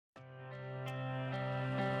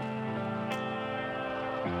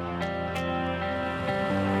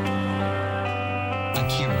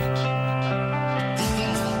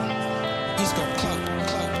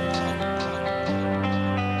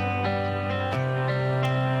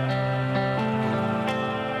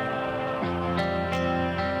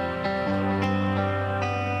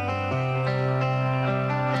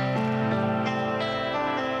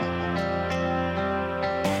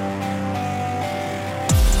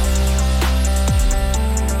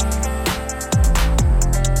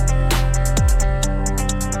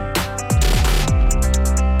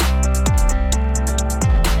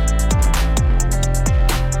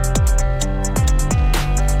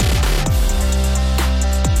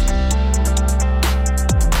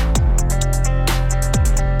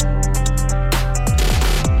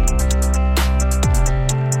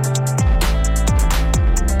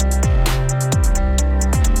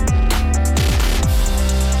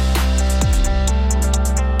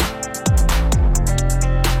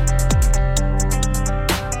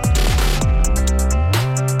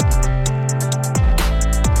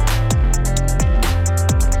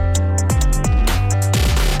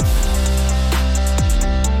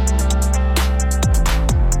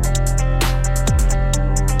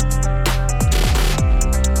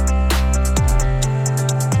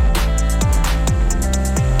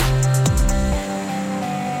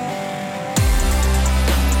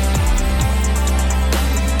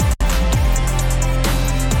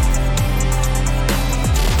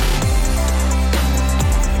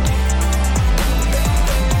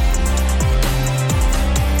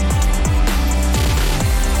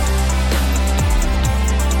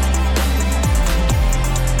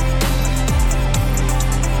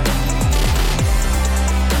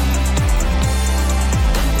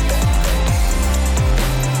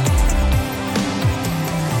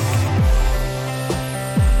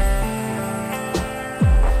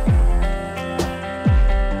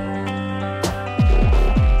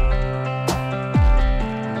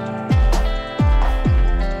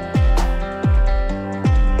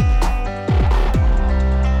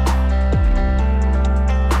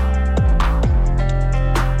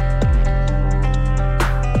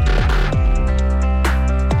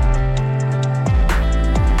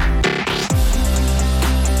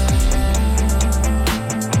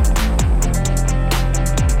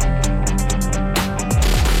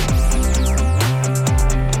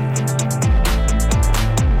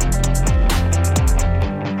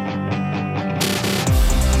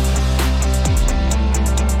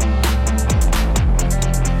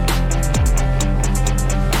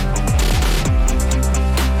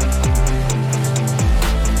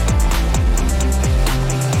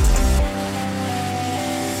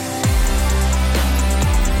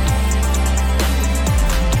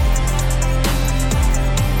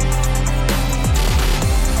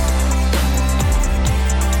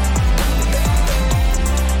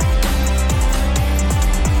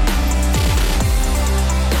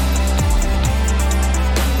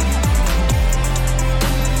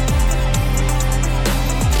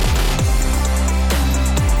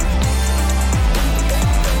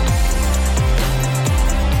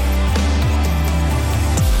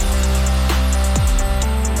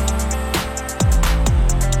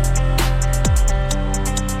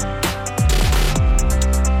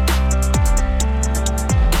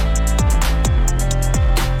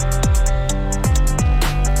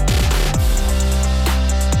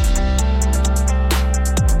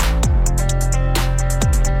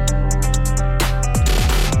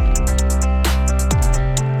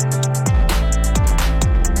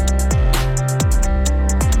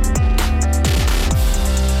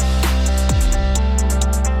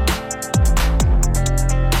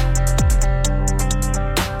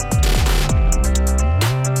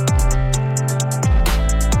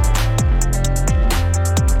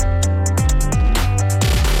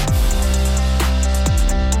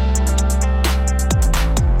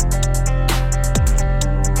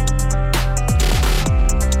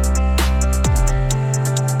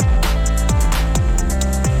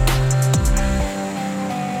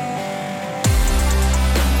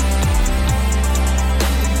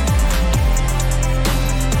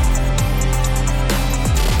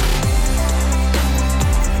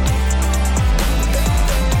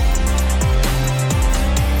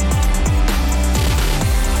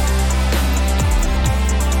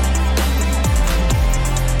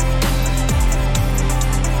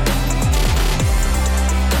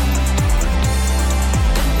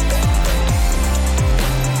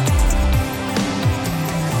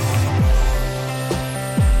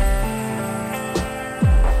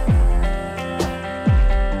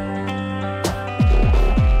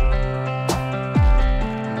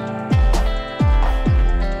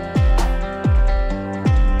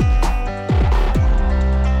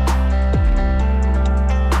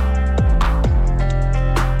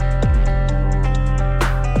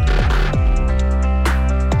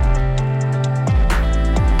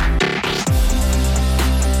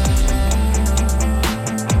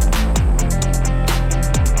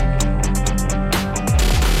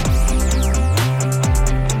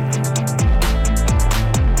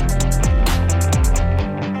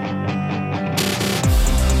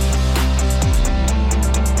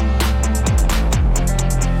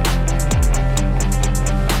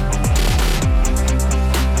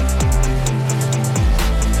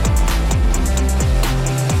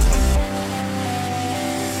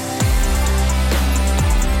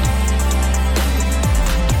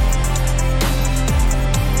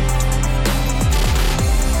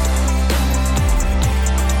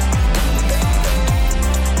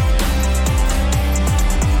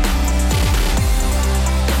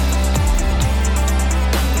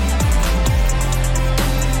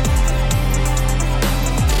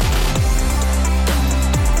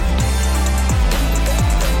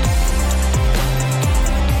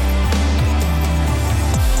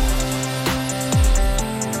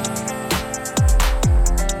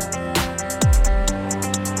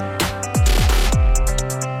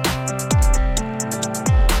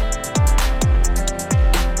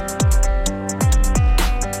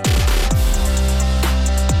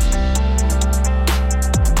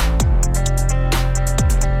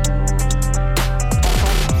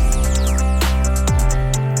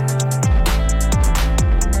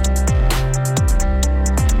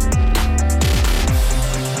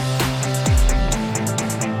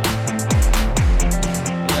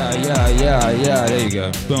There you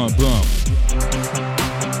go. Boom, boom.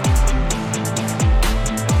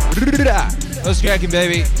 What's cracking,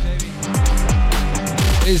 baby?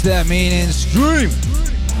 Is that meaning stream?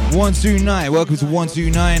 129. Welcome to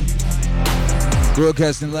 129.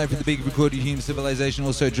 Broadcasting live from the big recorded human civilization,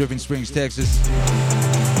 also Driven Springs, Texas.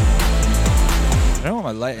 I don't know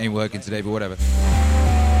why my light ain't working today, but whatever.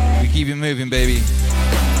 We keep it moving, baby.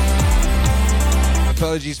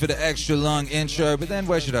 Apologies for the extra long intro, but then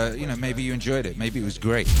why should I? Maybe you enjoyed it. Maybe it was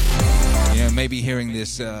great. Maybe hearing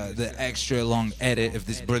this, the extra long edit of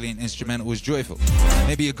this brilliant instrumental was joyful.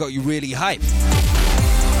 Maybe it got you really hyped.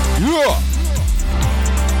 Yeah!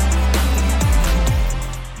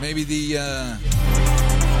 Maybe the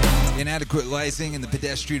inadequate lighting and the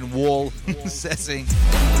pedestrian wall setting.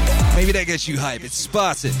 Maybe that gets you hype. It's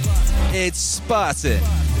Spartan. It's Spartan.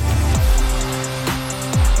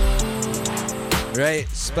 Right?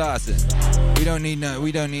 Spartan. We don't need no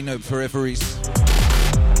peripheries.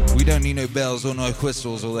 We don't need no bells or no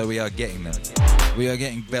whistles, although we are getting them. We are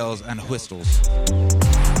getting bells and whistles. We're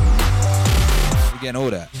getting all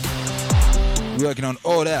that. We're working on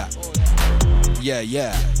all that.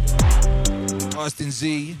 Yeah. Austin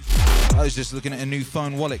Z. I was just looking at a new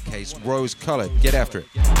phone wallet case, rose colored. Get after it.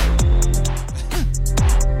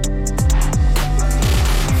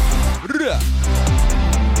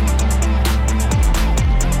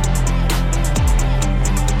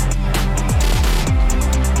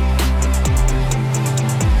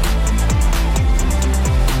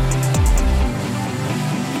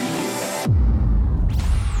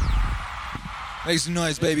 Make some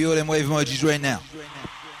noise, baby. All them wave emojis right now.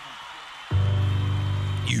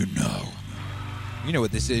 You know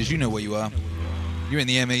what this is. You know where you are. You're in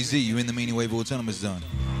the MAZ. You're in the Meaningwave Autonomous Zone.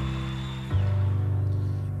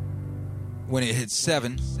 When it hits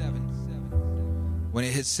 7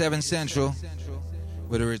 Central,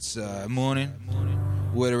 whether it's morning,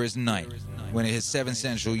 whether it's night, when it hits 7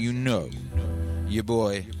 Central, you know your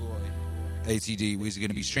boy ATD is going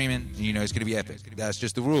to be streaming, and you know it's going to be epic. That's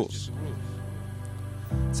just the rules.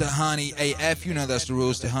 Tahani AF, you know that's the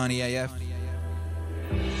rules. Tahani AF.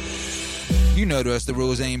 You know that's the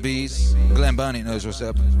rules, A and B's. Glenn Barnett knows what's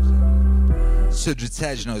up. Sudra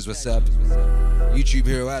Taj knows what's up. YouTube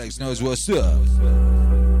Hero Alex knows what's up.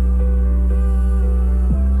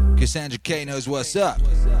 Cassandra K knows what's up.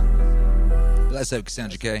 Bless up,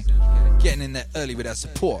 Cassandra K. Getting in there early with that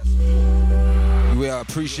support. We are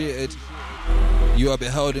appreciated. You are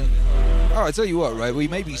beholden. Oh, I tell you what, right? We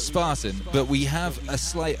may be Spartan, but we have a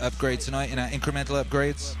slight upgrade tonight in our incremental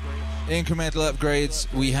upgrades.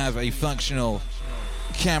 We have a functional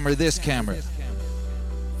camera, this camera.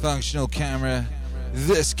 Functional camera,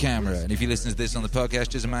 this camera. And if you listen to this on the podcast,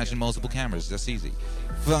 just imagine multiple cameras. That's easy.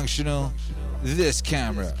 Functional, this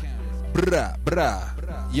camera. Brah.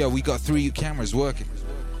 Yo, we got 3 cameras working.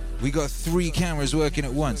 We got 3 cameras working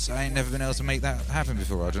at once. I ain't never been able to make that happen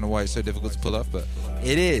before. I don't know why it's so difficult to pull off, but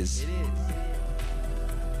it is.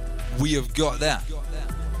 We have got that.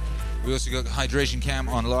 We also got hydration cam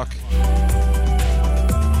on lock.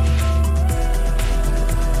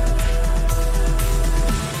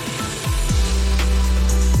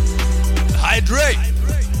 Hydrate!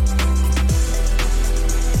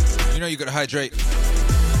 You know you gotta hydrate.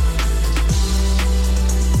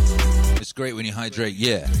 It's great when you hydrate,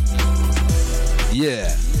 yeah.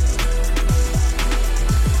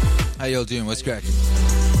 How y'all doing? What's cracking?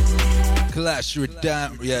 Kailash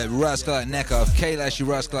Raskalat Nekov. Kailash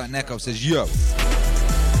Raskalat Nekov says, yo,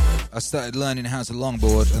 I started learning how to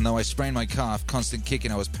longboard, and though I sprained my calf, constant kicking,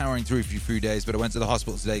 I was powering through for a few days, but I went to the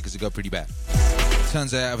hospital today because it got pretty bad.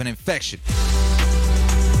 Turns out I have an infection.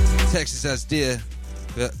 Texas has deer,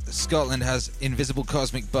 but Scotland has invisible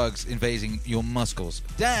cosmic bugs invading your muscles.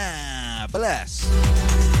 Damn, blessed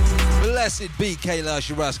be Kailash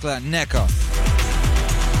Raskalat Nekov.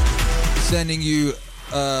 Sending you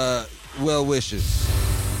well wishes.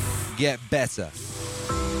 Get better.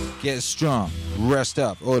 Get strong. Rest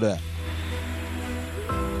up. All that.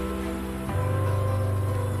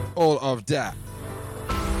 All of that.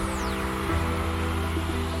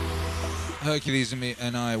 Hercules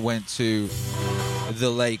and I went to the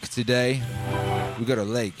lake today. We got a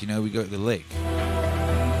lake, we got the lake.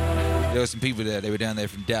 There were some people there. They were down there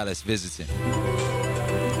from Dallas visiting.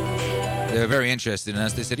 They were very interested in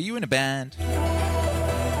us. They said, are you in a band?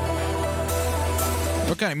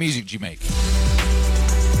 What kind of music do you make?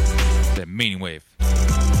 They're Meaningwave.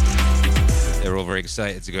 They were all very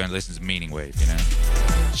excited to go and listen to Meaningwave,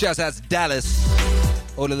 Shouts out to Dallas.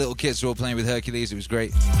 All the little kids were all playing with Hercules. It was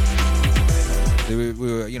great. We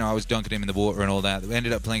were, I was dunking him in the water and all that. We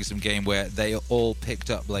ended up playing some game where they all picked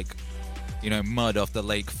up, mud off the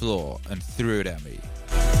lake floor and threw it at me.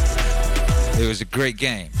 It was a great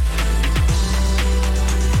game.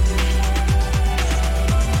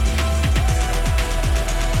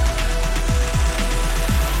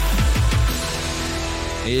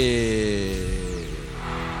 Yeah.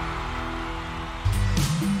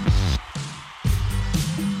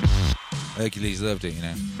 Hercules loved it,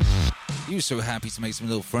 He was so happy to make some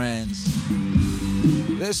little friends.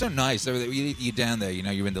 They're so nice. You're down there,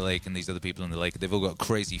 you're in the lake, and these other people in the lake, they've all got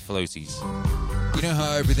crazy floaties. You know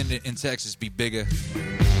how everything in Texas be bigger?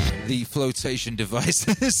 The flotation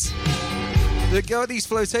devices. Look at these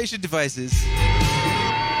flotation devices.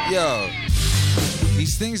 Yo,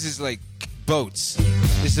 these things is like boats.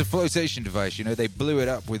 This is a flotation device, They blew it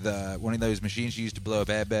up with one of those machines you used to blow up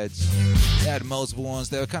airbeds. They had multiple ones.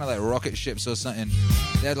 They were kind of like rocket ships or something.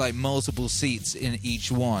 They had like multiple seats in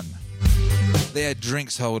each one. They had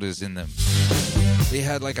drinks holders in them. They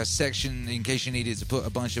had like a section in case you needed to put a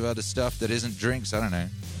bunch of other stuff that isn't drinks. I don't know.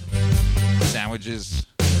 Sandwiches,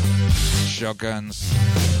 shotguns.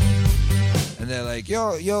 And they're like,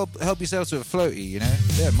 yo, help yourself to a floaty,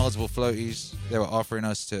 They had multiple floaties. They were offering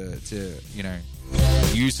us to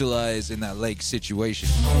utilize in that lake situation.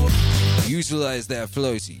 Utilize that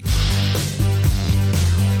floaty.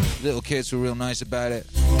 Little kids were real nice about it.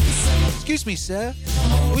 Excuse me, sir.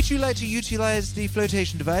 Would you like to utilize the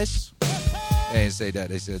flotation device? They didn't say that.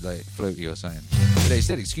 They said, like, floaty or something. But they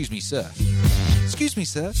said, excuse me, sir. Excuse me,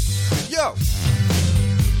 sir. Yo!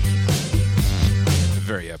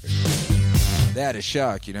 Very epic. They had a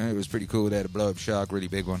shark, It was pretty cool. They had a blow-up shark, really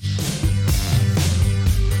big one.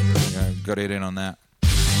 Got it in on that.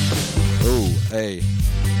 Oh, hey.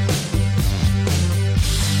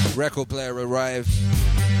 Record player arrived.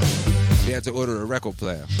 We had to order a record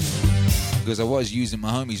player. Because I was using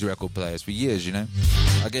my homie's record players for years,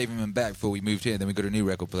 I gave him them back before we moved here. Then we got a new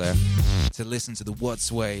record player to listen to the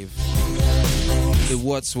What's Wave. The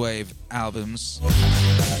What's Wave albums.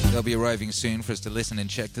 They'll be arriving soon for us to listen and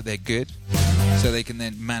check that they're good. So they can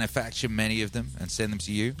then manufacture many of them and send them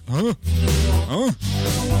to you. Huh?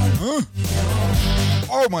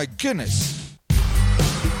 Oh my goodness.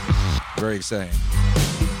 Very exciting.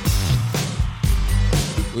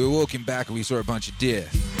 We were walking back and we saw a bunch of deer.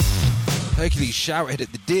 Hercules shouted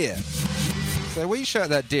at the deer. So, why you shout at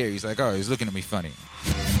that deer? He's like, oh, he's looking at me funny.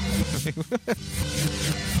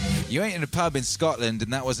 You ain't in a pub in Scotland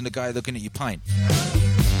and that wasn't a guy looking at your pint.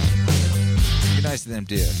 Be nice to them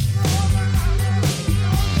deer.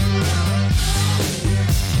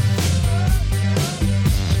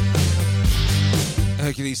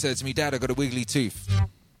 Hercules said to me, Dad, I got a wiggly tooth.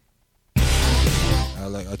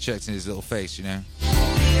 I checked in his little face, He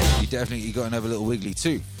definitely got another little wiggly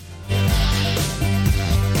tooth.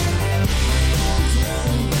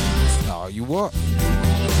 Oh, you what?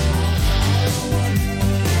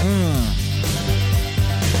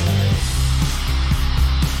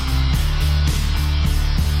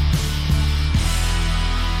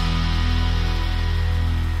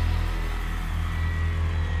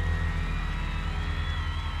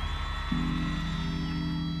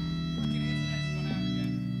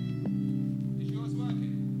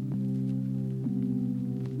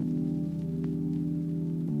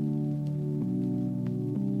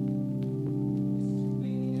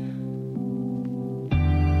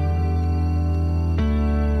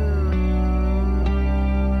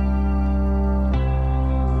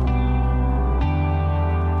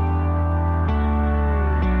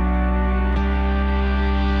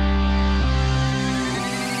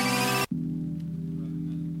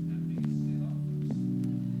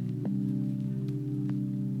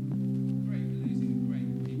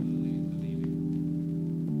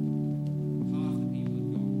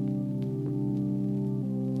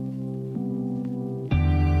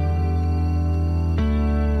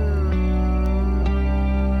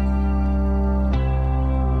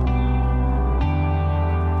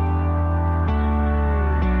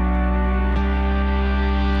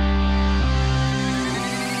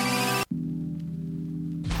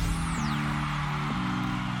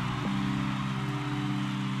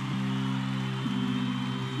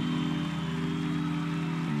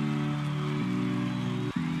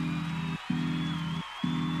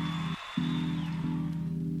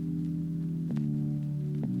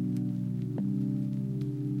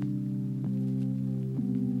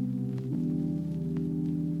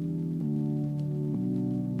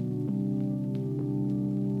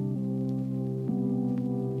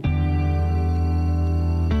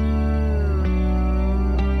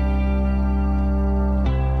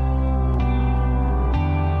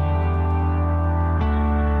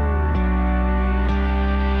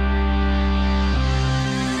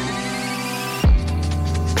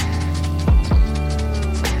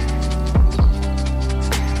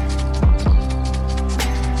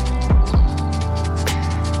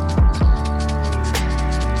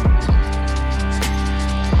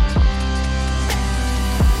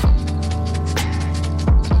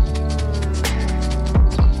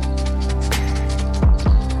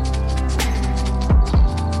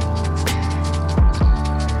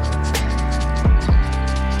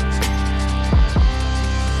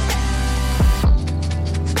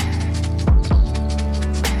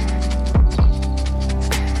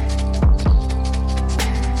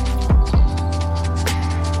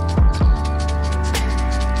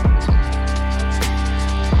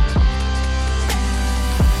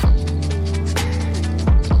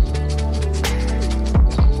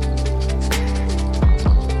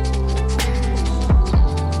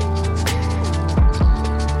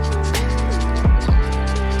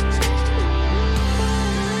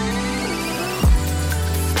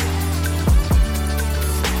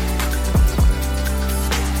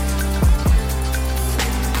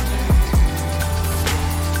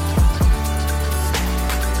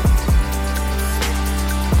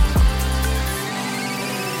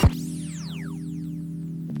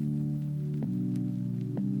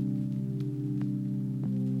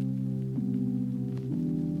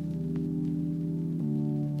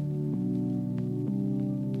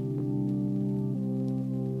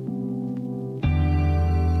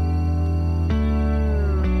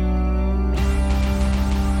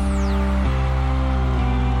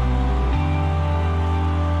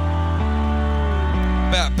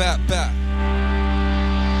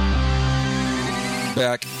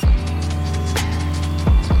 Back.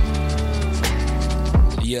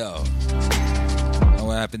 Yo. Oh,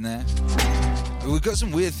 what happened there? We've got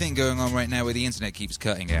some weird thing going on right now where the internet keeps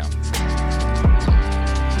cutting out.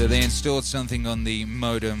 So they installed something on the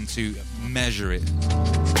modem to measure it.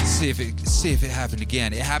 See if it happened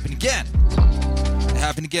again. It happened again. It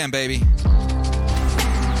happened again, baby.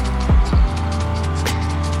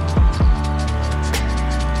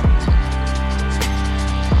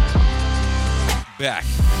 Back.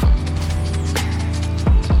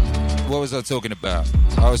 What was I talking about?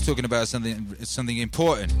 I was talking about something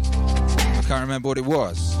important. I can't remember what it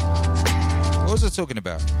was. What was I talking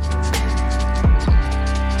about?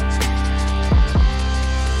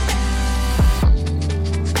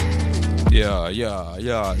 Yeah.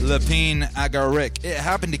 Lapine Agaric. It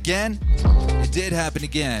happened again. It did happen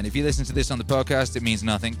again. If you listen to this on the podcast, it means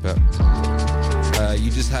nothing, but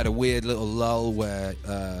you just had a weird little lull where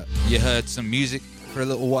you heard some music for a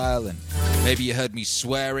little while, and maybe you heard me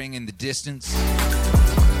swearing in the distance.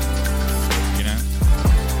 You know?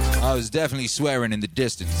 I was definitely swearing in the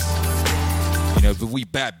distance. You know, but we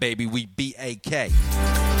back, baby. We B-A-K.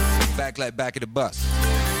 We back like back at the bus.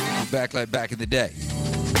 We back like back in the day.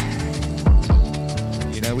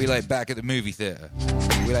 You know, we like back at the movie theater.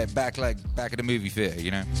 We like back at the movie theater,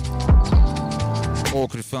 you know?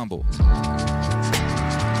 Awkward Fumble.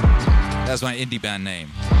 That's my indie band name.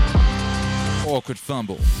 Awkward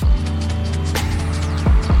Fumble.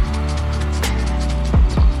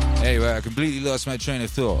 Anyway, I completely lost my train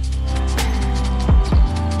of thought.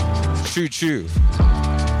 Choo-choo.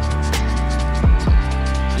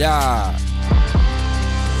 Yeah.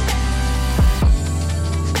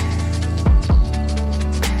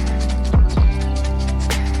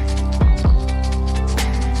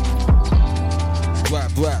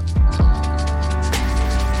 Wap, wap.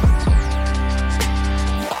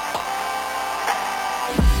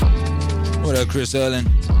 What up, Chris Erlin?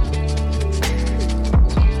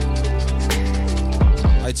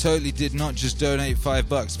 I totally did not just donate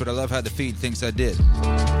 $5, but I love how the feed thinks I did.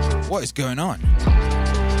 What is going on?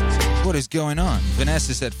 What is going on?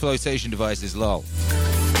 Vanessa said flotation devices, lol.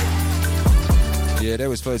 Yeah, there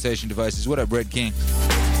was flotation devices. What up, Red King?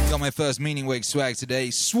 Got my first Meaningwave swag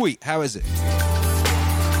today. Sweet, how is it?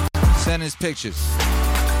 Send us pictures.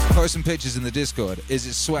 Post some pictures in the Discord. Is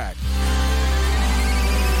it swag?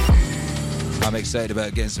 I'm excited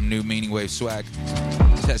about getting some new Meaningwave swag.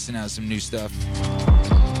 Testing out some new stuff.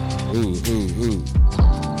 Ooh.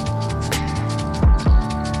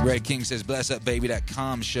 Red King says, bless up, baby. That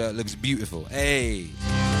calm shirt looks beautiful. Hey.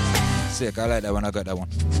 Sick. I like that one. I got that one.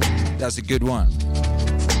 That's a good one.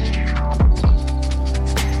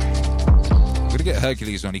 I'm going to get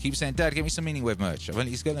Hercules on. He keeps saying, Dad, get me some Meaningwave merch.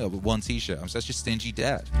 He's got one t-shirt. I'm such a stingy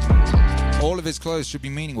dad. All of his clothes should be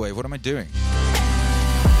Meaningwave. What am I doing?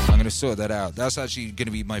 I'm going to sort that out. That's actually going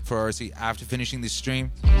to be my priority after finishing this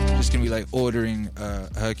stream. Just going to be like ordering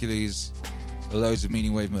Hercules loads of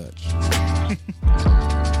Meaningwave merch.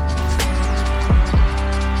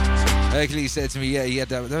 Hercules said to me, yeah, he had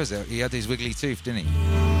his wiggly tooth, didn't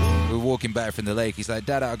he? We were walking back from the lake. He's like,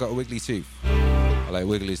 Dad, I got a wiggly tooth. I like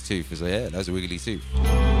wiggle his tooth. He's like, yeah, that's a wiggly tooth.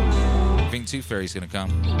 I think Tooth Fairy's going to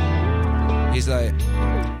come. He's like,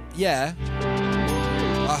 yeah,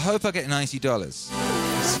 I hope I get $90.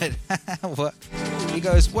 I said, what? He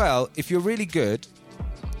goes, well, if you're really good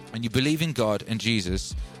and you believe in God and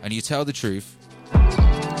Jesus and you tell the truth,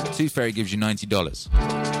 Tooth Fairy gives you $90.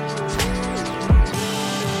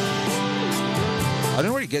 I don't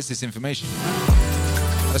know where he gets this information.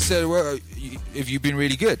 I said, well, if you've been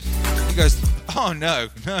really good. He goes, oh, no,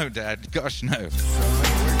 Dad, gosh, no.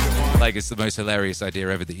 Like, it's the most hilarious idea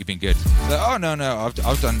ever that you've been good. Like, oh, no,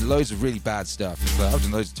 I've done loads of really bad stuff. Like, I've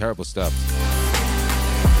done loads of terrible stuff.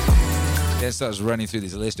 Then starts running through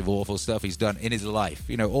this list of awful stuff he's done in his life.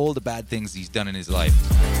 You know, all the bad things he's done in his life.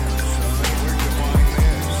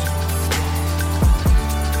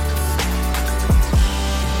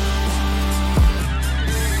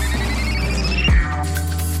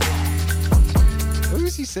 What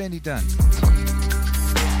was he saying he done?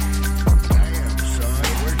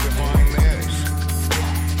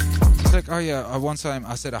 It's like, oh yeah, one time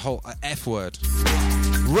I said a whole F word.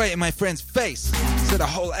 Right in my friend's face. Said a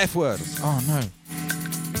whole F word. Oh no.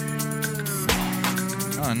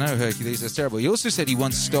 Oh no, Hercules, that's terrible. He also said he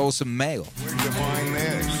once stole some mail. Where'd you find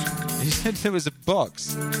this? He said there was a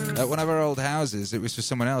box at one of our old houses. It was for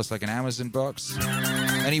someone else, like an Amazon box.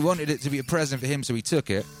 And he wanted it to be a present for him, so he took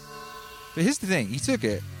it. But here's the thing, he took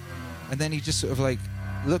it, and then he just sort of like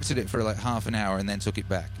looked at it for like half an hour and then took it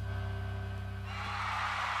back.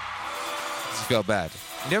 He felt bad.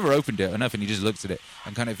 He never opened it or nothing. He just looked at it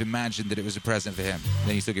and kind of imagined that it was a present for him.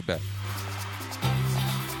 Then he took it back.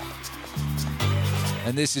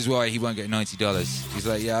 And this is why he won't get $90. He's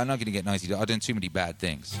like, yeah, I'm not going to get $90. I've done too many bad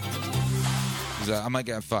things. He's like, I might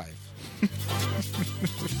get 5.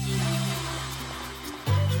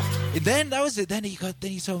 And then that was it. Then he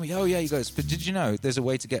told me, oh yeah, he goes, but did you know there's a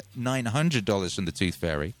way to get $900 from the Tooth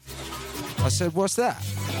Fairy? I said, what's that?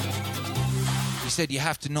 He said, you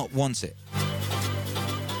have to not want it.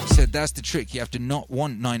 He said, that's the trick. You have to not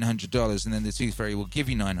want $900, and then the Tooth Fairy will give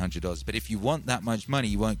you $900. But if you want that much money,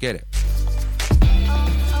 you won't get it.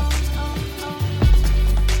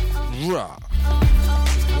 Rah.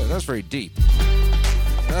 Well, that's very deep.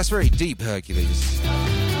 That's very deep, Hercules.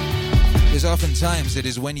 Because oftentimes it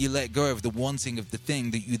is when you let go of the wanting of the thing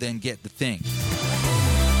that you then get the thing.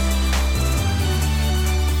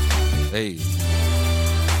 Hey.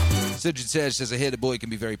 Sagittarius says, I hear the boy can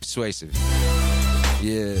be very persuasive.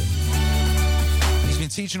 Yeah. He's been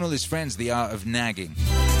teaching all his friends the art of nagging.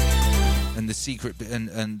 And the secret,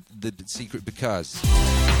 and the secret because.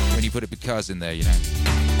 When you put a because in there, you know.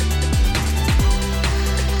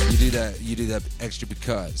 You do that extra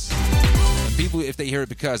because. And people, if they hear it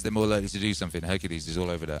because, they're more likely to do something. Hercules is all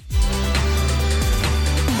over that.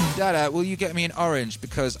 Dada, will you get me an orange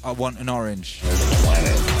because I want an orange?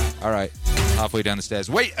 All right, halfway down the stairs.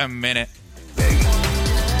 Wait a minute.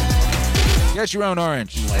 Get your own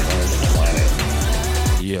orange.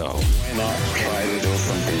 Yo.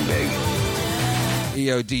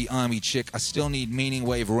 EOD Army chick. I still need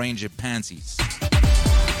Meaningwave Ranger panties.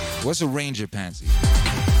 What's a Ranger pansy?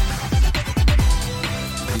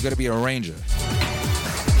 You gotta be a ranger.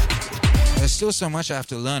 There's still so much I have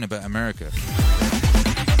to learn about America.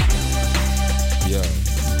 Yo.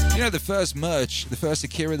 You know, the first merch, the first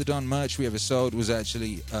Akira the Don merch we ever sold was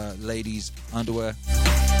actually ladies' underwear.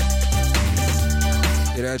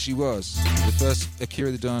 It actually was. The first Akira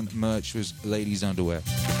the Don merch was ladies' underwear.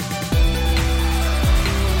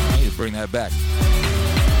 I need to bring that back.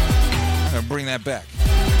 I'm gonna bring that back.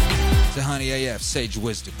 Tahani AF, Sage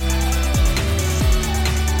Wisdom.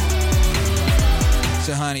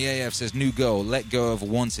 Tahani AF says, new goal, let go of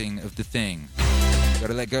wanting of the thing.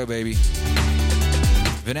 Gotta let go, baby.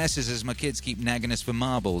 Vanessa says, my kids keep nagging us for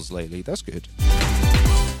marbles lately. That's good.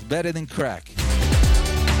 Better than crack.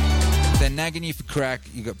 If they're nagging you for crack,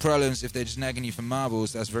 you got problems. If they're just nagging you for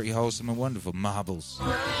marbles, that's very wholesome and wonderful. Marbles.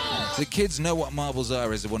 The kids know what marbles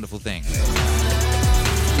are is a wonderful thing.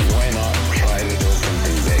 Why not try to do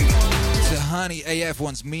something big? Tahani AF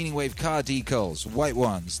wants Meaningwave car decals, white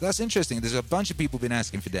ones. That's interesting. There's a bunch of people been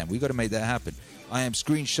asking for them. We've got to make that happen. I am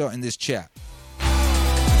screenshotting this chat.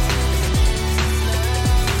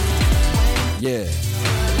 Yeah.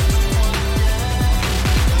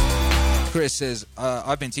 Chris says,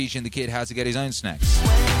 I've been teaching the kid how to get his own snacks.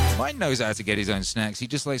 Mine knows how to get his own snacks. He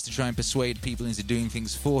just likes to try and persuade people into doing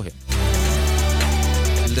things for him.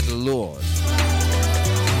 Little Lord.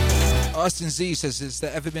 Austin Z says, has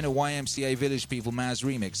there ever been a YMCA Village People Maz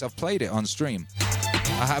remix? I've played it on stream.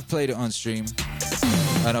 I have played it on stream.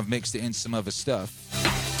 And I've mixed it in some other stuff.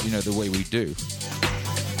 You know, the way we do.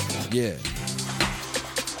 Yeah.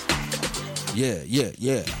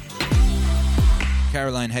 Yeah.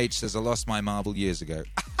 Caroline H says, I lost my marble years ago.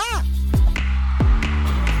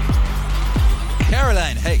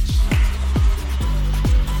 Caroline H.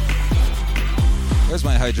 Where's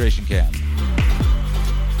my hydration can?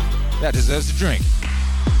 That deserves a drink.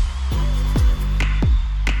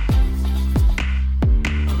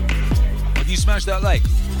 If you smash that like,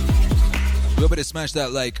 you better smash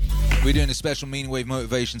that like. We're doing a special Meaningwave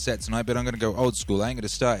motivation set tonight, but I'm going to go old school. I ain't going to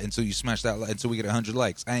start until you smash that until we get 100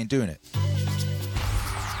 likes. I ain't doing it.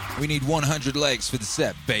 We need 100 likes for the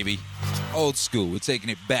set, baby. Old school. We're taking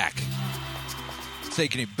it back.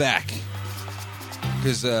 Taking it back.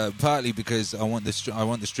 Because partly because I want the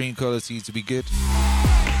stream quality to be good.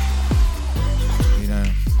 You know,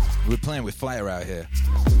 we're playing with fire out here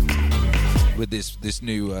with this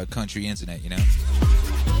new country internet. You know,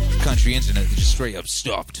 country internet that just straight up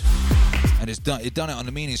stopped, and it done it on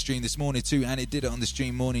the Meaning stream this morning too, and it did it on the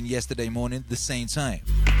stream yesterday morning at the same time.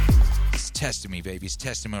 It's testing me, baby. It's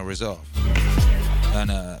testing my resolve,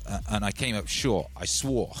 and I came up short. I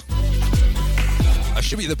swore. I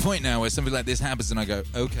should be at the point now where something like this happens and I go,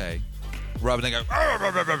 okay, rather than go,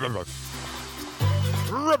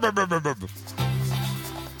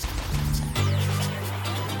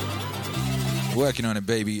 working on it,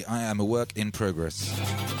 baby. I am a work in progress,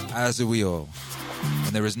 as are we all,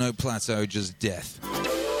 and there is no plateau, just death. You've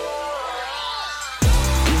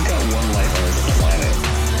got one life on this planet.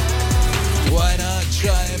 Why not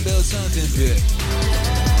try and build something big?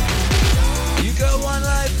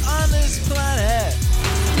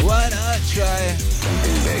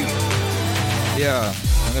 Yeah,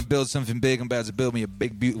 I'm gonna build something big. I'm about to build me a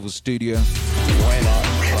big, beautiful studio. Why not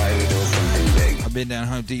try to do something big? I've been down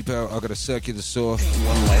Home Depot. I got a circular saw.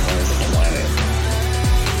 One life on this planet.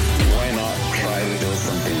 Why not try to do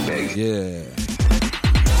something big? Yeah.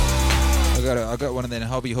 I got one of them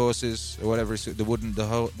hobby horses or whatever. It's the wooden,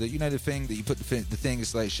 you know the thing that you put the thing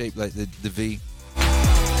is like shaped like the V,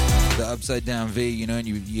 the upside down V, you know, and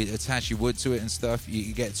you attach your wood to it and stuff.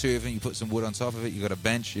 You get two of them. You put some wood on top of it. You got a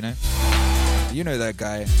bench, you know. You know that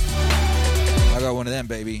guy. I got one of them,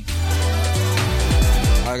 baby.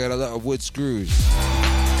 I got a lot of wood screws.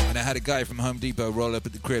 And I had a guy from Home Depot roll up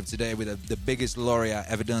at the crib today with the biggest lorry I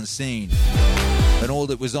ever done seen. And all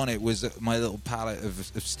that was on it was my little pallet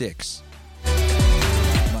of sticks.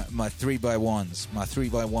 My 3x1s, my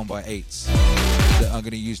 3x1x8s that I'm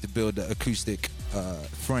going to use to build the acoustic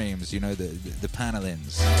frames, you know, the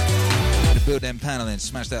panelings. To build them panelings,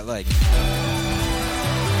 smash that like.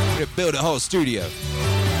 I'm going to build a whole studio.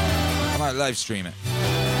 I might live stream it.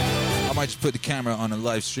 I might just put the camera on and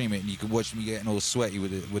live stream it, and you can watch me getting all sweaty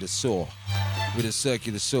with a saw, with a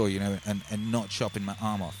circular saw, you know, and not chopping my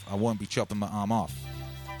arm off. I won't be chopping my arm off.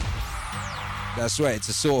 That's right, it's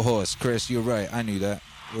a sawhorse, Chris. You're right. I knew that.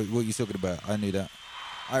 What are you talking about? I knew that.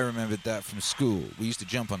 I remembered that from school. We used to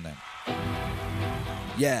jump on them.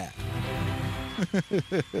 Yeah.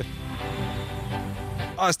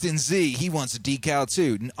 Austin Z, he wants a decal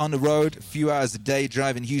too. On the road, a few hours a day,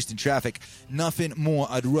 driving Houston traffic. Nothing more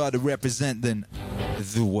I'd rather represent than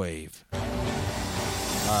the wave.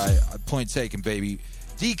 All right, point taken, baby.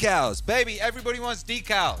 Decals, baby. Everybody wants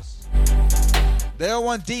decals. They all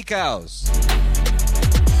want decals.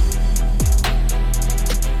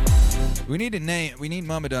 We need a name. We need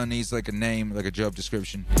Ramadan needs like a name, like a job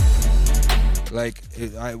description. Like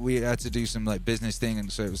we had to do some like business thing, and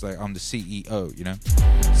so it was like I'm the CEO, you know,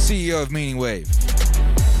 CEO of Meaningwave.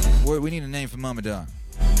 We need a name for Ramadan.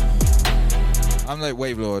 I'm like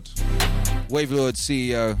Wave Lord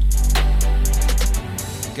CEO,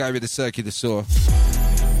 guy with the circular saw.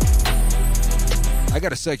 I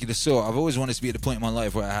got a circular saw. I've always wanted to be at the point in my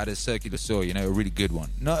life where I had a circular saw, you know, a really good one.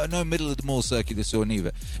 No middle of the mall circular saw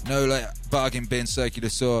neither. No like bargain bin circular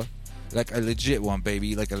saw. Like a legit one,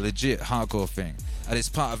 baby. Like a legit hardcore thing. And it's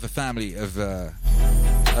part of a family of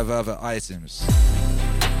other items.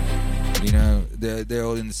 You know, they're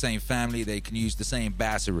all in the same family. They can use the same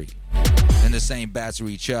battery. And the same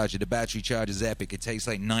battery charger. The battery charger is epic. It takes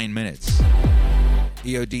like 9 minutes.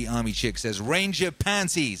 EOD Army Chick says, Ranger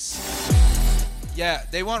Panties. Yeah,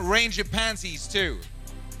 they want Ranger Panties too.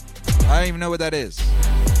 I don't even know what that is.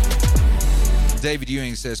 David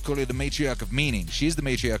Ewing says, call her the matriarch of meaning. She is the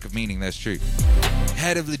matriarch of meaning, that's true.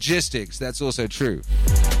 Head of logistics, that's also true.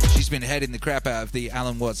 She's been heading the crap out of the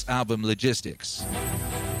Alan Watts album Logistics.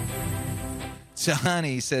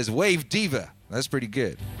 Tahani says, Wave Diva. That's pretty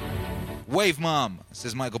good. Wave Mom,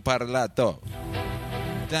 says Michael Parlato.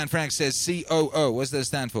 Dan Frank says COO. What's that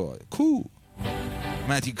stand for? Cool.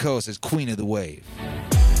 Matthew Cole says Queen of the Wave.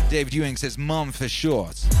 David Ewing says Mom for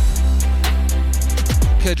short.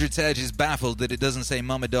 Kedra Tej is baffled that it doesn't say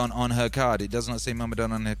Ramadan on her card. It does not say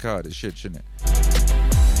Ramadan on her card. It should, shouldn't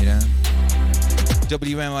it? You know?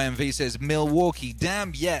 WMIMV says Milwaukee.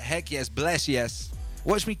 Damn, yeah, heck yes, bless yes.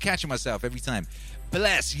 Watch me catching myself every time.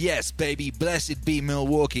 Bless yes, baby. Blessed be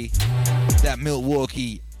Milwaukee. That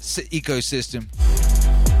Milwaukee ecosystem.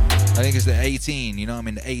 I think it's the 18, you know, I'm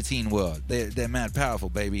in the 18 world. They're mad powerful,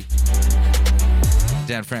 baby.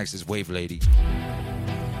 Dan Frank says Wave Lady.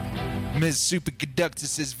 Ms. Superconductor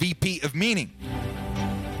says VP of Meaning.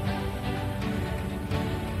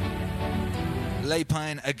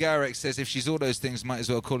 Laypine Agaric says if she's all those things, might as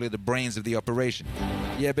well call her the brains of the operation.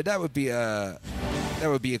 Yeah, but that would be a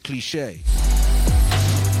cliche.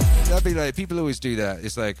 That'd be like, people always do that.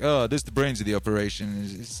 It's like, oh, this is the brains of the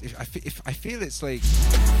operation. I feel it's like,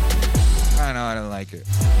 I don't know, I don't like it.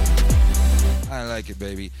 I don't like it,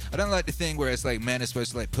 baby. I don't like the thing where it's like men are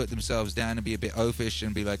supposed to like put themselves down and be a bit oafish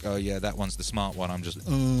and be like, oh yeah, that one's the smart one. I'm just,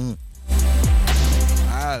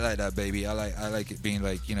 I like that, baby. I like it being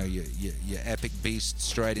like, you know, your epic beast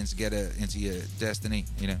striding to get into your destiny,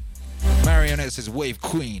 you know. Marionette says Wave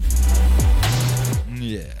Queen.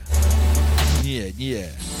 Yeah.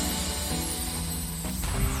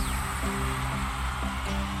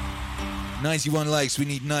 91 likes, we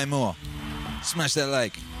need 9 more. Smash that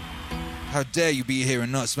like. How dare you be here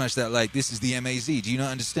and not smash that like? This is the MAZ, do you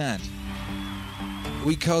not understand?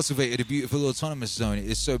 We cultivated a beautiful autonomous zone. It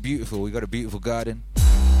is so beautiful. We got a beautiful garden.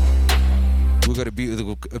 We got a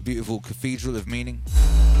beautiful cathedral of meaning.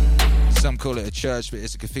 Some call it a church, but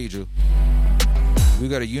it's a cathedral. We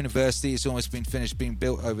got a university. It's almost been finished being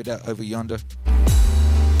built over yonder.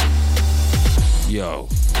 Yo,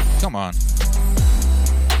 come on.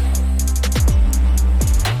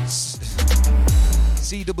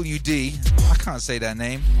 CWD, I can't say that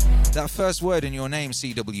name. That first word in your name,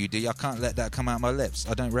 CWD, I can't let that come out my lips.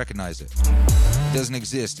 I don't recognize it. It doesn't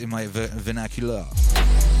exist in my vernacular.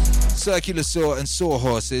 Circular saw and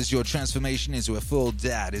sawhorses, your transformation into a full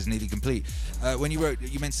dad is nearly complete. When you wrote,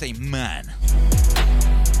 you meant to say man.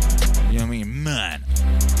 You know what I mean? Man.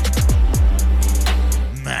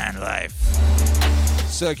 Man life.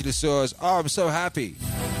 Circular saws. Oh, I'm so happy.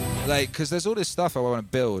 Like, because there's all this stuff I want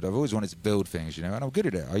to build. I've always wanted to build things, you know, and I'm good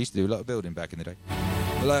at it. I used to do a lot of building back in the day.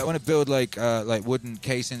 But, like, I want to build, like wooden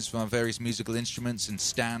casings for various musical instruments and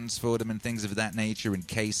stands for them and things of that nature and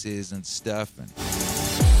cases and stuff. And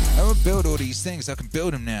I want to build all these things. I can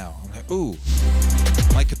build them now. I'm like, ooh,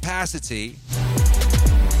 my capacity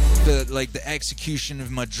for, like, the execution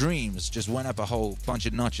of my dreams just went up a whole bunch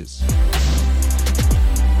of notches.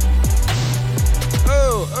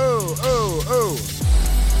 Oh, oh, oh, oh.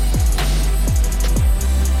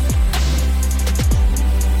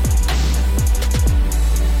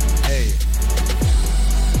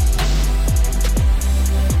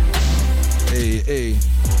 Hey.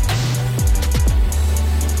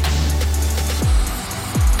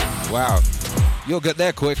 Wow, you'll get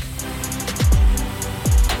there quick.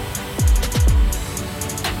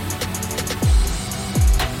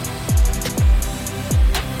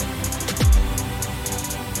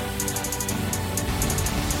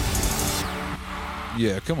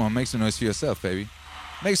 Yeah, come on, make some noise for yourself, baby.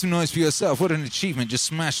 Make some noise for yourself. What an achievement. Just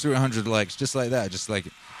smash through 100 likes, just like that, just like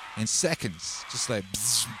in seconds. Just like...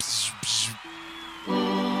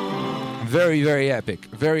 Very, very epic.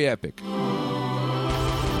 Very epic.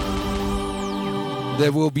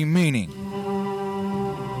 There will be meaning.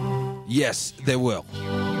 Yes, there will.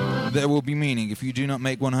 There will be meaning. If you do not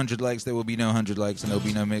make 100 likes, there will be no 100 likes and there will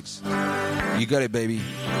be no mix. You got it, baby.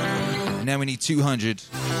 And now we need 200.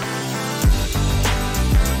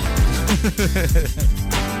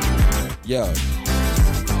 Yo.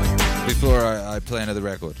 Before I play another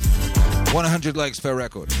record. 100 likes per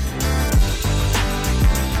record.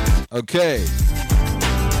 Okay.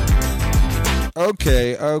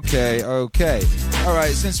 All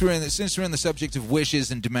right, since we're in the subject of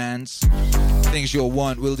wishes and demands, things you'll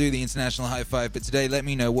want, we'll do the international high five. But today, let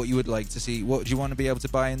me know what you would like to see. What do you want to be able to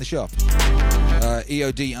buy in the shop?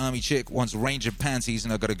 EOD Army Chick wants Ranger panties,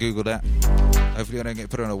 and I've got to Google that. Hopefully, I don't get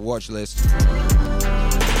put on a watch list.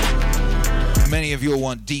 Many of you will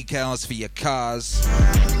want decals for your cars.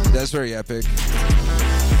 That's very epic.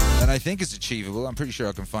 And I think it's achievable. I'm pretty sure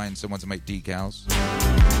I can find someone to make decals.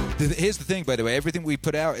 Here's the thing, by the way. Everything we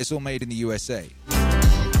put out is all made in the USA.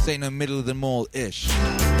 This ain't no middle of the mall-ish.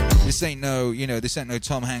 This ain't no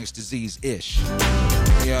Tom Hanks disease-ish. You know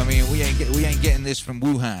what I mean? We ain't getting this from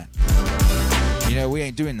Wuhan. You know, we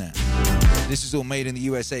ain't doing that. This is all made in the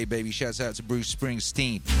USA, baby. Shouts out to Bruce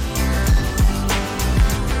Springsteen.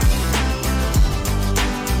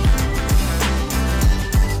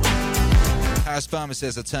 Harris Farmer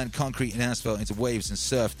says I turned concrete and asphalt into waves and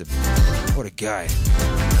surfed them. What a guy.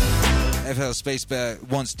 FL Space Bear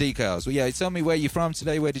wants decals. Well, yeah, tell me where you're from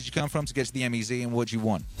today. Where did you come from to get to the MEZ and what do you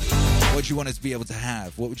want? What do you want it to be able to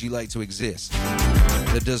have? What would you like to exist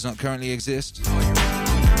that does not currently exist?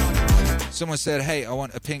 Someone said, hey, I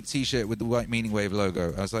want a pink t-shirt with the white Meaningwave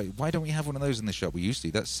logo. I was like, why don't we have one of those in the shop? We used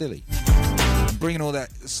to. That's silly. I'm bringing all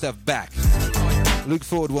that stuff back. Luke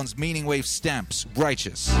Ford wants Meaningwave stamps.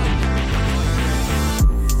 Righteous.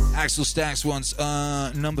 Axel Stacks wants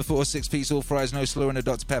number 4, 6-piece, all fries, no slaw, and a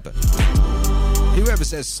Dr. Pepper. Whoever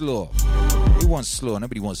says slaw? Who wants slaw?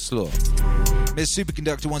 Nobody wants slaw. Miss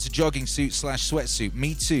Superconductor wants a jogging suit / sweatsuit.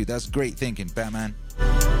 Me too. That's great thinking, Batman.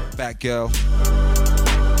 Batgirl.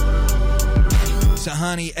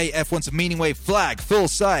 Sahani AF wants a Meaningwave flag, full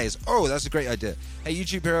size. Oh, that's a great idea. Hey,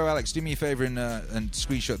 YouTube hero Alex, do me a favor and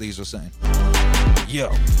screenshot these or something.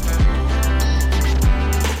 Yo.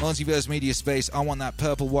 Multiverse Media Space, I want that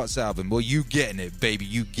Purple Watts album. Well, you getting it, baby.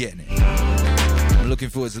 You getting it. I'm looking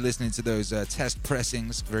forward to listening to those test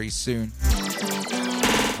pressings very soon.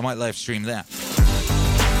 I might live stream that.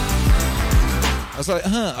 I was like,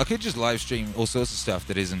 I could just live stream all sorts of stuff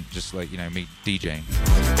that isn't just like, me DJing.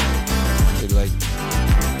 I could like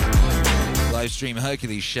live stream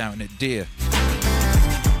Hercules shouting at deer.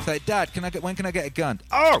 It's like, Dad, when can I get a gun?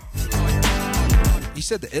 Oh! He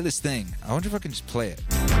said the illest thing. I wonder if I can just play it.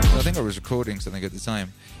 I think I was recording something at the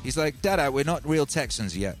time. He's like, Dad, we're not real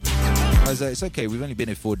Texans yet. I was like, it's okay, we've only been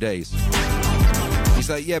here 4 days. He's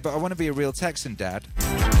like, yeah, but I want to be a real Texan, Dad.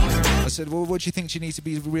 I said, well, what do you think you need to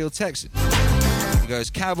be a real Texan? He goes,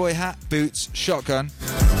 cowboy hat, boots, shotgun.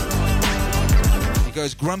 He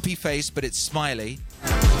goes, grumpy face, but it's smiley.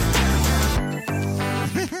 I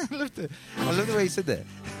love the way he said that.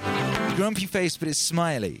 Grumpy face, but it's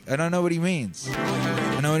smiley. And I know what he means.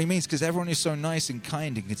 I know what he means because everyone is so nice and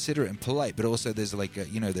kind and considerate and polite, but also there's like,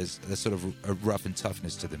 there's sort of a rough and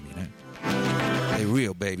toughness to them, Hey,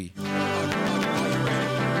 real, baby.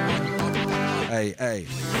 Hey.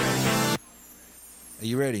 Are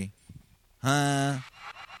you ready? Huh?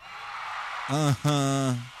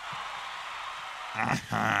 Uh-huh.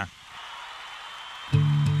 Uh-huh.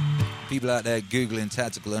 People out there Googling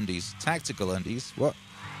tactical undies. Tactical undies? What?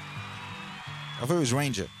 I thought it was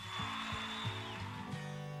Ranger.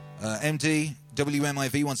 MD,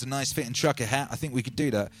 WMIV wants a nice fitting trucker hat. I think we could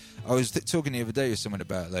do that. I was talking the other day with someone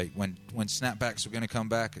about like when snapbacks were going to come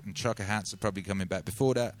back and trucker hats are probably coming back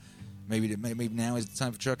before that. Maybe now is the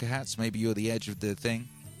time for trucker hats. Maybe you're the edge of the thing.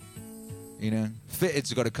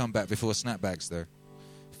 Fitted's got to come back before snapbacks, though.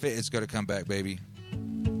 Fitted's got to come back, baby.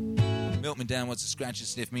 Milkman Dan wants a scratch and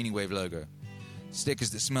sniff Meaningwave logo.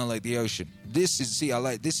 Stickers that smell like the ocean. This is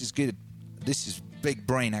good. This is big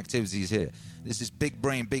brain activities here. This is big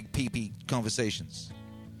brain, big pee-pee conversations.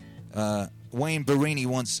 Wayne Barini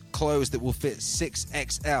wants clothes that will fit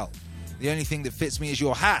 6XL. The only thing that fits me is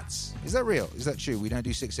your hats. Is that real? Is that true? We don't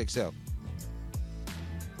do 6XL.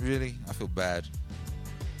 Really? I feel bad.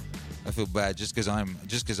 Just because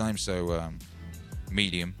I'm so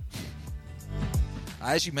medium.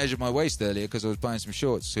 I actually measured my waist earlier because I was buying some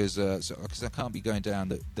shorts because I can't be going down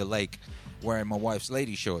the lake wearing my wife's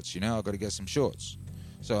lady shorts. I've got to get some shorts.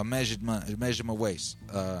 So I measured my waist,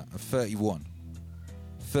 31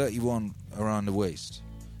 around the waist.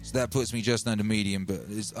 So that puts me just under medium, but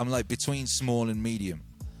I'm like between small and medium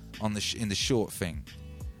in the short thing.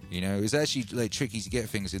 It's actually like tricky to get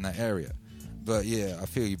things in that area. But yeah, I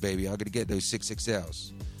feel you, baby. I got to get those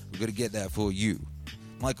 6XLs. We got to get that for you.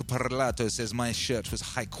 Michael Parlato says my shirt was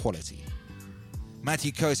high quality.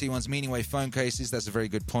 Matthew Cosi wants Meaningwave phone cases. That's a very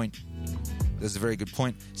good point.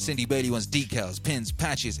 Cindy Bailey wants decals, pins,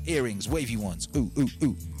 patches, earrings, wavy ones. Ooh.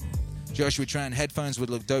 Joshua Tran, headphones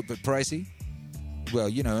would look dope but pricey.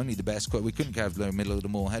 Well, only the best. We couldn't have the middle of the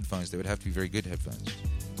mall headphones. They would have to be very good headphones.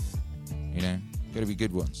 Got to be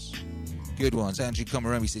good ones. Good ones. Andrew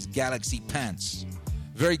Komaromi says Galaxy pants.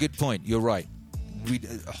 Very good point. You're right.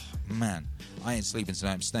 Man, I ain't sleeping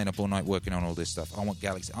tonight. I'm staying up all night working on all this stuff. I want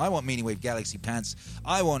Meaningwave Galaxy pants.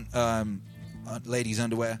 I want ladies'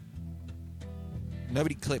 underwear.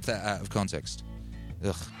 Nobody clip that out of context.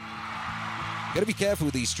 Ugh. Gotta be careful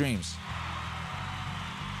with these streams.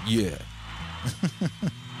 Yeah.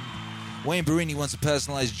 Wayne Barini wants a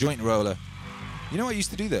personalized joint roller. You know I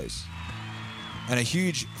used to do those. And a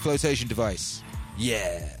huge flotation device.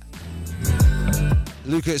 Yeah.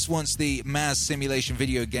 Lucas wants the Maz simulation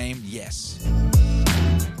video game. Yes.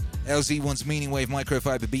 LZ wants Meaningwave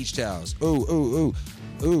microfiber beach towels. Ooh.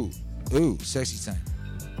 Sexy time.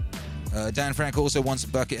 Dan Frank also wants a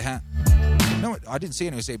bucket hat. No, I didn't see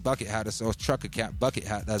anyone say bucket hat. I saw trucker cap, bucket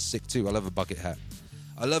hat. That's sick too. I love a bucket hat.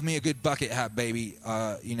 I love me a good bucket hat, baby.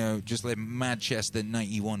 Just like Manchester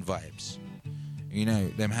 91 vibes.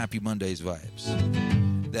 Them Happy Mondays vibes.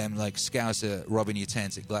 Them like Scouser robbing your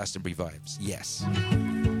tent at Glastonbury vibes. Yes.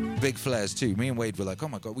 Big flares too. Me and Wade were like, oh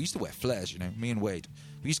my God, we used to wear flares, Me and Wade.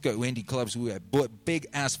 We used to go to indie clubs, we bought big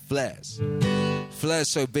ass flares. Flares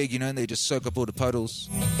so big, and they just soak up all the puddles.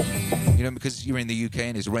 Because you're in the UK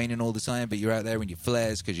and it's raining all the time, but you're out there in your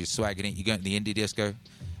flares because you're swagging it. You go to the indie disco,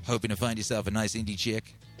 hoping to find yourself a nice indie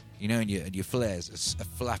chick, and your flares are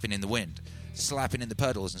flapping in the wind, slapping in the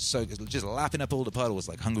puddles and just lapping up all the puddles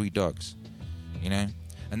like hungry dogs,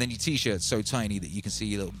 And then your t-shirt's so tiny that you can see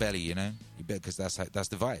your little belly, because that's the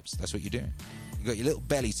vibes. That's what you're doing. You got your little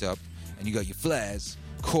belly top and you got your flares,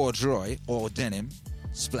 corduroy or denim.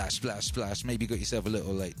 Splash, splash, splash. Maybe you got yourself a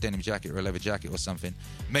little like denim jacket or a leather jacket or something.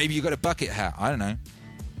 Maybe you got a bucket hat. I don't know.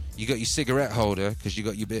 You got your cigarette holder because you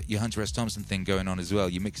got your Hunter S. Thompson thing going on as well.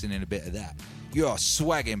 You're mixing in a bit of that. You're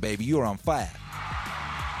swagging, baby. You're on fire.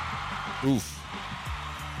 Oof.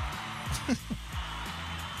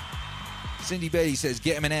 Cindy Bailey says,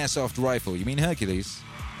 get him an airsoft rifle. You mean Hercules?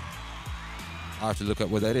 I have to look up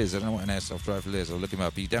what that is. I don't know what an airsoft rifle is. I'll look him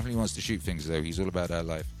up. He definitely wants to shoot things, though. He's all about that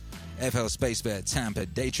life. FL Space Bear, Tampa,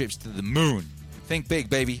 day trips to the moon. Think big,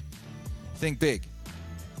 baby. Think big.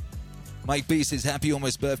 Mike B says, happy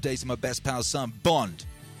almost birthday to my best pal's son, Bond,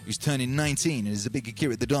 who's turning 19 and is a big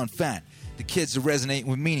Akira the Don fan. The kids are resonating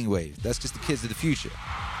with Meaningwave. That's just the kids of the future.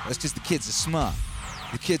 That's just the kids are smart.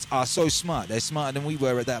 The kids are so smart. They're smarter than we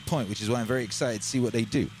were at that point, which is why I'm very excited to see what they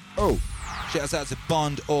do. Oh, shouts out to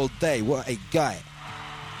Bond all day. What a guy.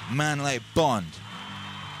 Man like Bond.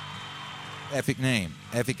 Epic name,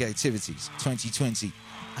 epic activities, 2020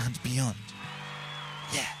 and beyond.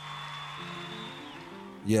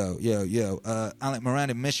 Yeah. Yo. Alec Moran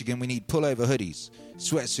in Michigan, we need pullover hoodies,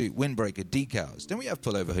 sweatsuit, windbreaker, decals. Don't we have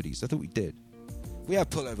pullover hoodies? I thought we did. We have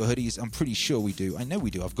pullover hoodies. I'm pretty sure we do. I know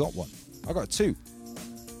we do. I've got one. I got two.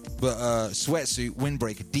 But sweatsuit,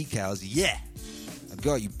 windbreaker, decals, yeah. I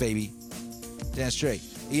got you, baby. Damn straight.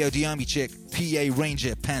 EOD Army chick, PA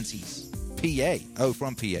Ranger panties. PA? Oh,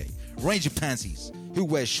 from PA. Ranger panties. Who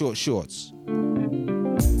wears short shorts?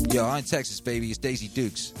 Yo, I'm in Texas, baby. It's Daisy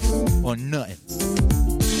Dukes. Or nothing.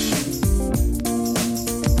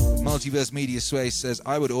 Multiverse Media Sway says,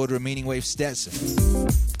 I would order a Meaningwave Stetson.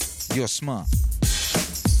 You're smart.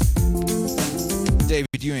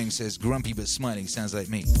 David Ewing says, grumpy but smiling, sounds like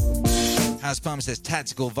me. House Palmer says,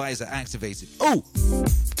 tactical visor activated. Oh!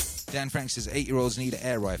 Dan Frank says, 8-year-olds need an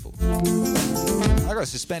air rifle. I got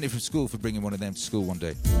suspended from school for bringing one of them to school one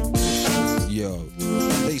day. Yo,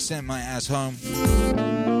 they sent my ass home.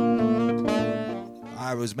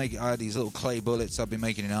 I had these little clay bullets I've been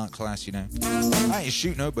making in art class, you know. I ain't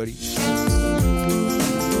shoot nobody.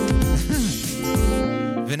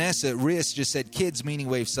 Vanessa Rios just said, kids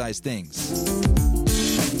Meaningwave size things.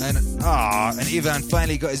 And Ivan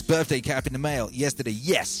finally got his birthday cap in the mail yesterday.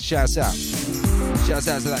 Yes, shouts out. Shouts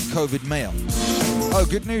out to that COVID mail. Oh,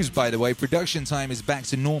 good news, by the way. Production time is back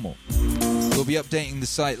to normal. We'll be updating the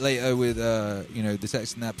site later with, the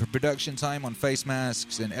text and that. Production time on face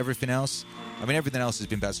masks and everything else. I mean, everything else has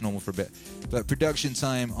been back to normal for a bit. But production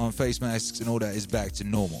time on face masks and all that is back to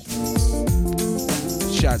normal.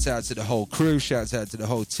 Shouts out to the whole crew. Shouts out to the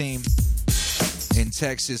whole team in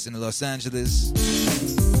Texas and Los Angeles.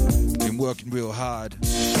 Been working real hard.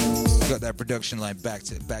 Got that production line back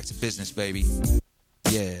to business, baby.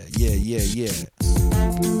 Yeah.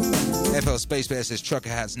 FL Space Bear says trucker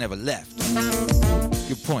hats never left.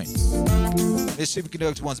 Good point. This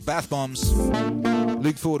superconductor wants bath bombs.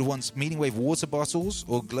 Luke Ford wants Meaningwave water bottles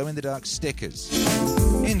or glow-in-the-dark stickers.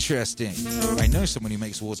 Interesting. I know someone who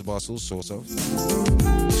makes water bottles, sort of.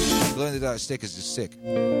 Glow-in-the-dark stickers is sick.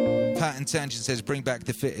 Pat and Tangent says bring back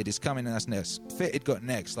the fitted. It's coming and that's next. Fitted got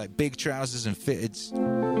next, like big trousers and fitteds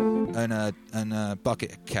and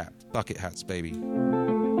bucket hats, baby.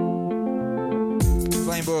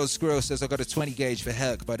 Flame Boiled Squirrel says, I got a 20 gauge for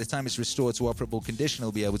Herc. By the time it's restored to operable condition,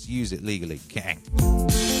 I'll be able to use it legally. Gang.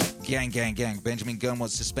 Benjamin Gunn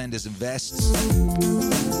wants suspenders and vests.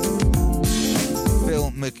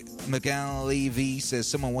 Phil McGalley says,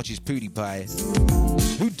 someone watches PewDiePie.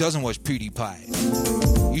 Who doesn't watch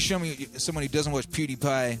PewDiePie? You show me someone who doesn't watch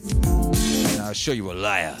PewDiePie, and I'll show you a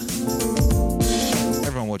liar.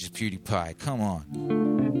 Everyone watches PewDiePie. Come on.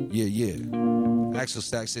 Yeah. Axel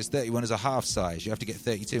Stack says 31 is a half size. You have to get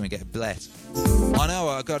 32 and get a blet. I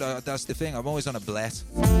know, that's the thing. I'm always on a blet.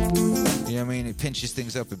 You know what I mean? It pinches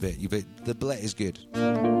things up a bit. But the blet is good.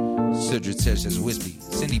 Sudra Tej says wispy.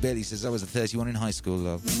 Cindy Bailey says I was a 31 in high school,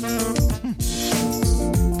 love. Got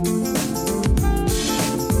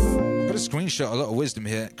a screenshot, a lot of wisdom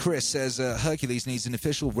here. Chris says Hercules needs an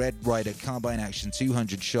official Red Ryder carbine action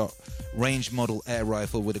 200 shot range model air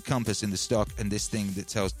rifle with a compass in the stock and this thing that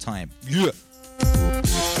tells time. Yeah.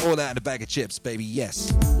 All that in a bag of chips, baby.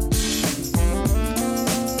 Yes.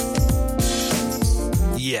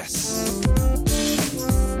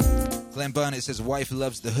 Glenn Barnett says wife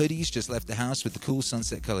loves the hoodies. Just left the house with the cool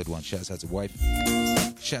sunset colored one. Shouts out to wife.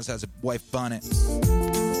 Shouts out to wife Barnett.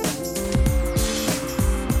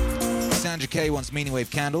 Sandra K wants Meaningwave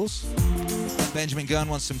candles. Benjamin Gunn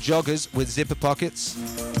wants some joggers with zipper pockets.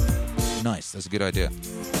 Nice. That's a good idea.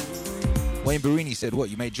 Wayne Barini said, what,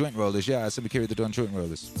 you made joint rollers? Yeah, somebody carried the Don joint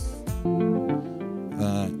rollers.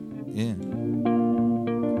 Yeah.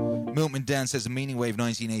 Milton Dan says, a Meaningwave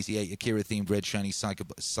 1988 Akira-themed red shiny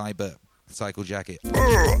cyber cycle jacket. I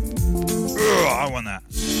want that.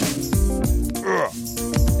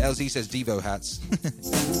 LZ says, Devo hats.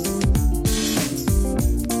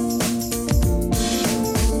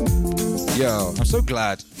 Yo, I'm so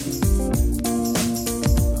glad.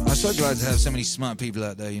 I'm so glad to have so many smart people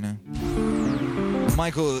out there, you know.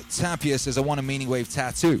 Michael Tapia says, I want a Meaningwave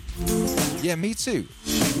tattoo. Yeah, me too.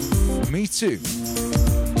 Me too.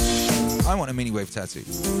 I want a Meaningwave tattoo.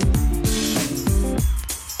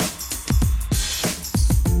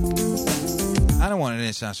 I don't want an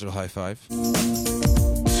international high five.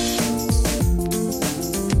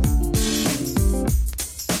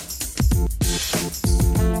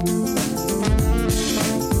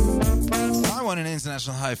 I want an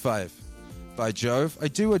international high five. By Jove. I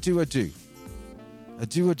do.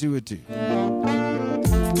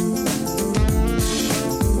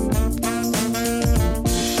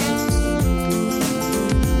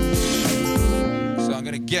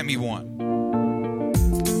 Get me one.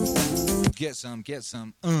 Get some.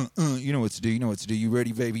 You know what to do. You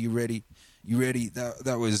ready, baby? You ready?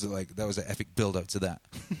 That was an epic build up to that.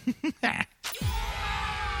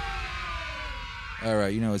 All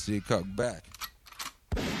right, you know what to do. Cock back.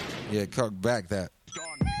 Yeah, cock back that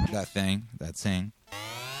thing.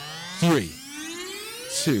 3,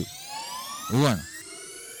 2, 1.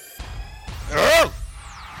 Oh!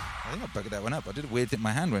 I think I bugged that one up. I did a weird thing.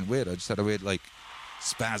 My hand went weird. I just had a weird,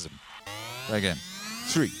 spasm. Try again.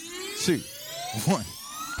 3, 2, 1.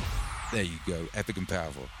 There you go. Epic and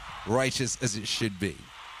powerful. Righteous as it should be.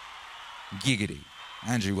 Giggity.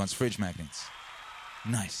 Andrew wants fridge magnets.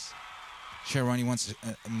 Nice. Sharoni wants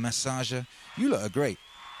a massager. You lot are great.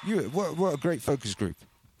 What a great focus group.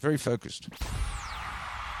 Very focused.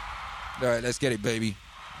 All right, let's get it, baby.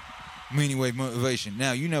 Meaningwave motivation.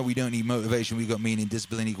 Now, you know we don't need motivation. We got meaning,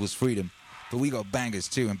 discipline equals freedom. But we got bangers,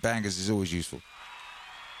 too, and bangers is always useful.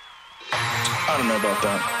 I don't know about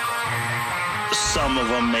that. Some of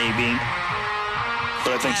them, maybe.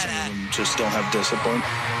 But I think some of them just don't have discipline.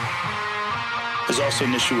 There's also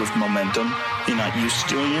an issue with momentum. You're not used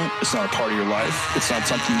to doing it. It's not a part of your life. It's not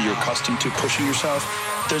something that you're accustomed to pushing yourself.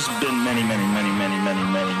 There's been many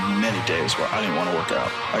days where I didn't want to work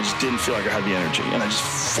out. I just didn't feel like I had the energy, and I just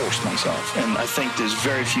forced myself. And I think there's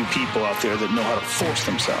very few people out there that know how to force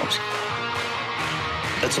themselves.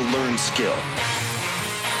 That's a learned skill.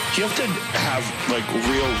 You have to have,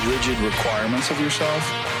 real rigid requirements of yourself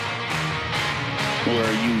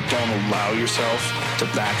where you don't allow yourself to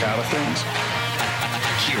back out of things.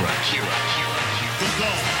 Hero. Let's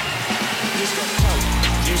go.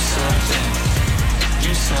 Do something.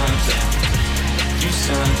 Do something. Do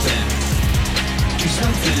something. Do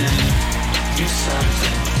something. Do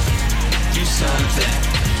something. Do something.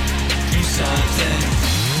 Do something.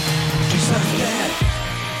 Do something.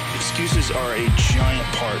 Excuses are a giant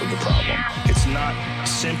part of the problem. It's not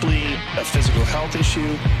simply a physical health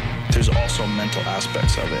issue. There's also mental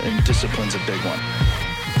aspects of it, and discipline's a big one.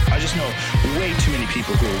 I just know way too many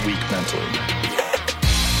people who are weak mentally.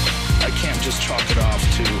 I can't just chalk it off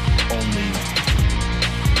to only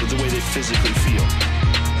the way they physically feel.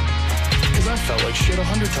 Because I felt like shit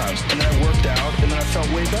 100 times, and then I worked out, and then I felt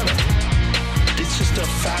way better. It's just a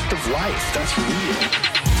fact of life. That's real.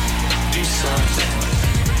 Do something.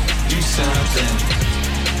 Do something.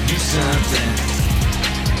 Do something.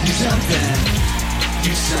 Do something.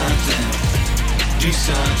 Do something. Do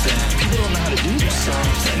something. People don't know how to do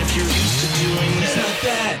something. And if you're used to doing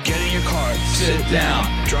that, get in your car, sit down,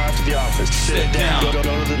 drive to the office, sit down, go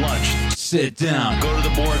to the lunch, sit down, go to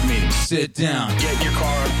the board meeting, sit down, get in your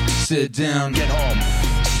car, sit down, get home,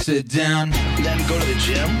 sit down, then go to the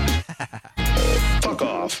gym. Fuck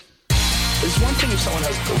off. It's one thing if someone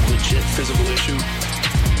has a legit physical issue,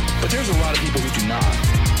 but there's a lot of people who do not.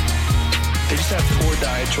 They just have poor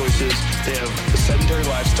diet choices, they have a sedentary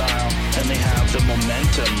lifestyle, and they have the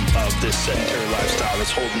momentum of this sedentary lifestyle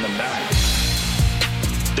that's holding them back.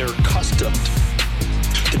 They're accustomed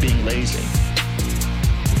to being lazy.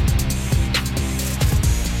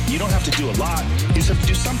 You don't have to do a lot, you just have to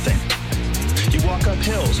do something. You walk up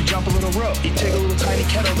hills, you jump a little rope, you take a little tiny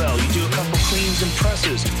kettlebell, you do a couple cleans and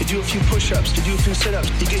presses, you do a few push-ups, you do a few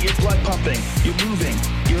sit-ups, you get your blood pumping, you're moving,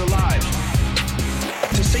 you're alive.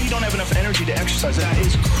 To say you don't have enough energy to exercise, that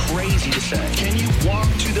is crazy to say. Can you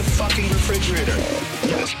walk to the fucking refrigerator?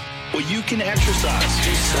 Yes. Well, you can exercise.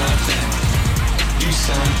 Do something. Do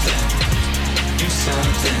something. Do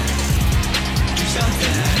something. Do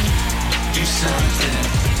something. Do something.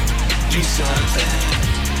 Do something.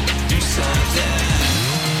 Do something.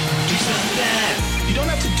 Do something. You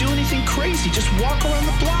don't have to do anything crazy. Just walk around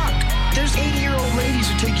the block. There's 80-year-old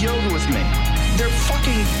ladies who take yoga with me. They're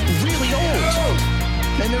fucking really old.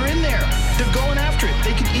 And they're in there. They're going after it.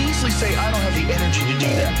 They can easily say, I don't have the energy to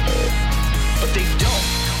do that. But they don't.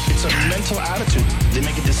 It's a mental attitude. They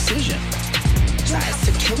make a decision. It's not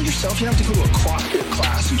to kill yourself. You don't have to go to a CrossFit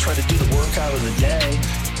class and try to do the workout of the day.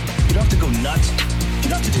 You don't have to go nuts.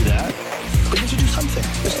 You don't have to do that. But you have to do something.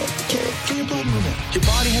 Just get your blood moving. Your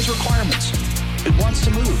body has requirements. It wants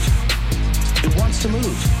to move. It wants to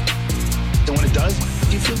move. And when it does,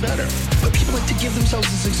 you feel better. But people like to give themselves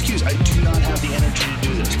this excuse. I do not have the energy to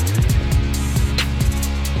do this.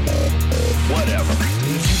 Whatever.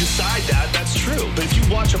 If you decide that, that's true. But if you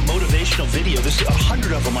watch a motivational video, there's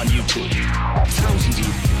 100 of them on YouTube. Thousands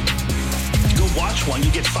even. You go watch one,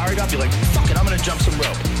 you get fired up, you're like, fuck it, I'm gonna jump some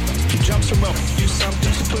rope. You jump some rope, do something,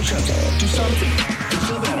 do some push-ups, do something. You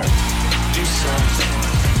feel better. Do something.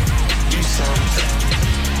 Do something.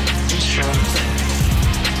 Do something.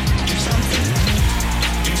 Do something.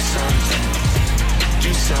 Do something.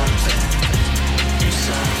 Do something. Do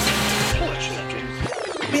something.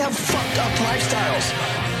 lifestyles.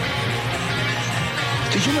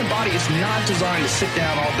 The human body is not designed to sit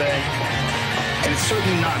down all day. And it's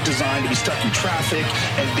certainly not designed to be stuck in traffic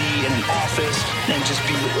and be in an office and just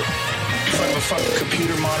be in front of a fucking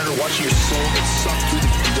computer monitor watching your soul get sucked through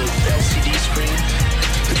the LCD screen.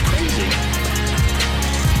 It's crazy.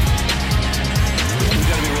 We've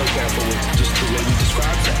got to be real careful with just the way we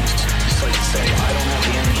describe things. Just like to say, I don't have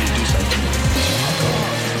the energy to do something.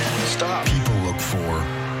 Stop. People look for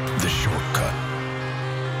the shortcut,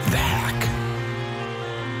 the hack.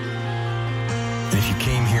 And if you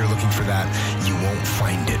came here looking for that, you won't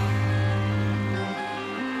find it.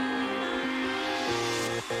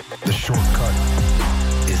 The shortcut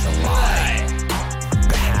is a lie.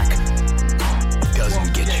 The hack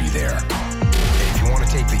doesn't get you there. And if you want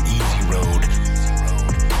to take the easy road,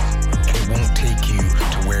 it won't take you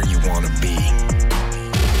to where you want to be.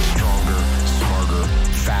 Stronger, smarter,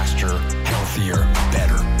 faster, healthier,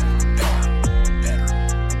 better.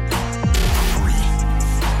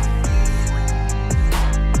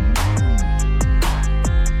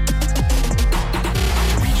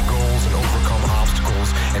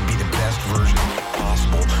 And be the best version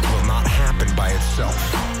possible will not happen by itself.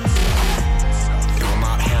 It will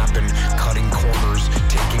not happen cutting corners,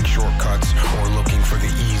 taking shortcuts, or looking for the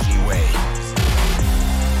easy way.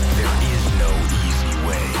 There is no easy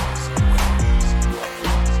way.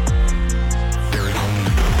 There is only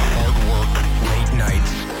hard work, late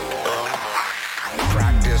nights,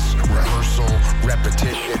 practice, rehearsal,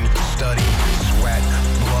 repetition, study, sweat,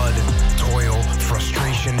 blood, toil,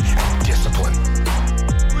 frustration, and discipline.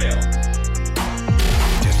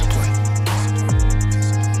 Discipline.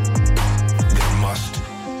 There must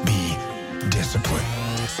be discipline.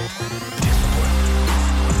 Discipline. Discipline.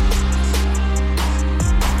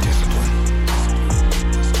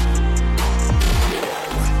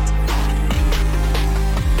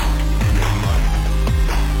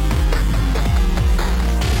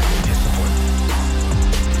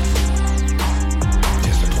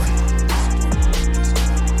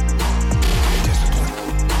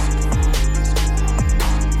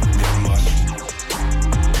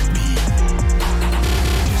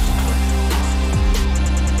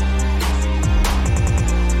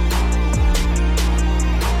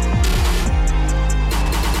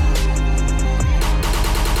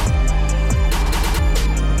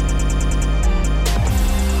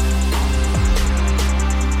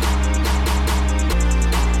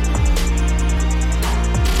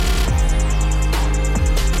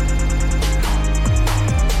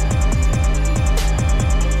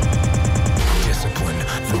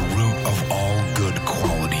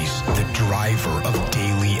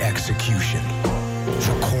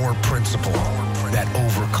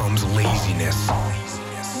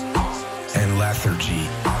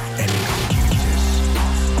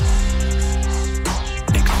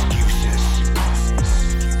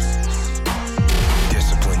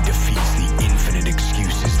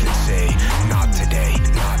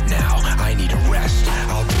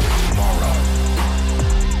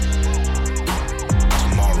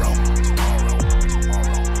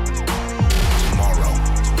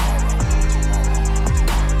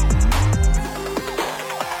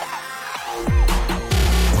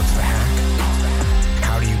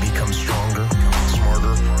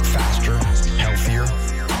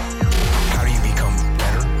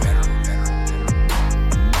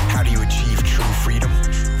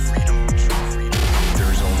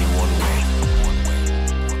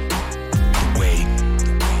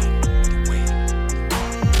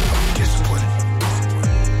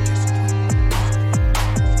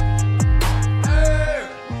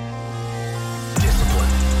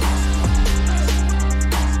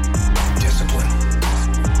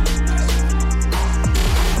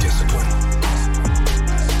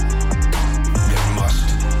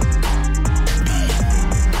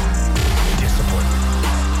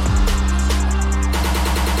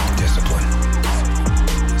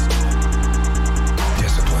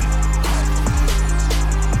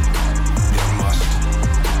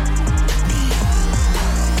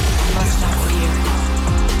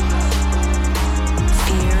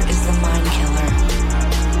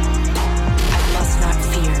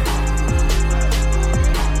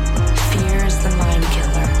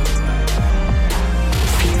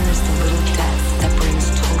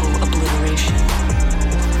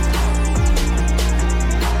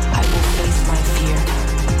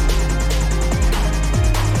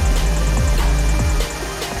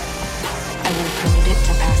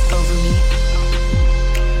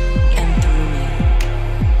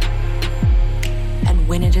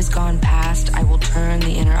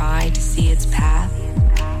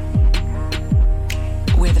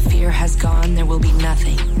 Where the fear has gone, there will be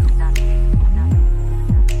nothing.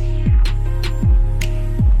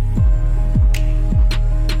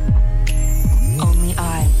 Only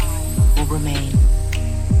I will remain.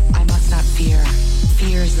 I must not fear.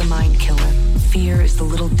 Fear is the mind killer. Fear is the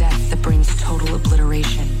little death that brings total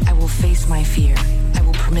obliteration. I will face my fear. I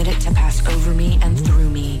will permit it to pass over me and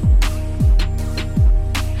through me.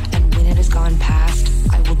 And when it has gone past,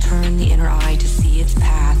 I will turn the inner eye to see its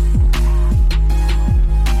path.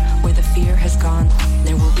 Where the fear has gone,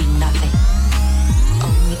 there will be nothing.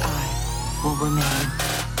 Only I will remain.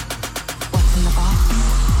 What's in the box?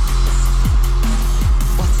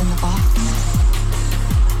 What's in the box?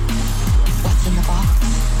 What's in the box?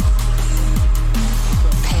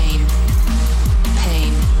 Pain.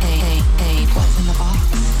 Pain. Pain. Pain. What's in the box?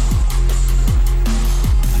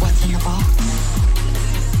 What's in the box?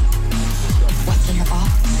 What's in the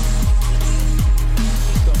box?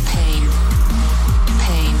 Pain.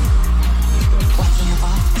 Pain. What's in the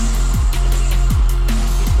box?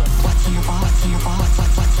 What's in the box? What's in the box?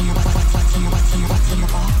 What's in the box? What's in the box? What's in the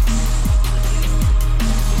box?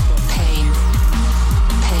 Pain.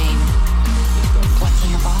 Pain. What's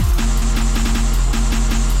in the box?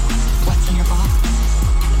 What's in the box?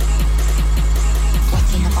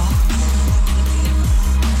 What's in the box?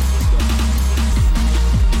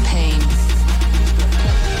 Pain.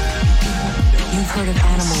 You've heard of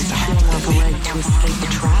animals peeling off a leg to escape a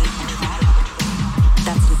trap?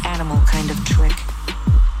 That's an animal kind of trick.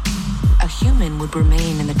 A human would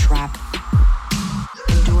remain in the trap,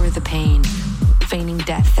 endure the pain, feigning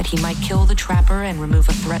death that he might kill the trapper and remove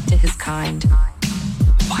a threat to his kind.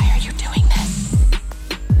 Why are you doing this?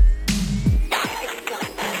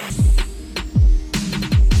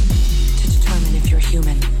 To determine if you're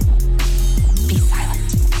human, be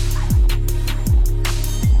silent.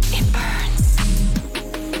 It burns.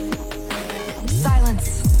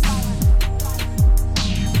 Silence.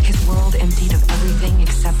 His world emptied of everything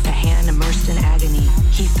except the hand immersed in agony.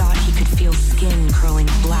 He thought he could feel skin curling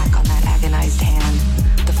black on that agonized hand,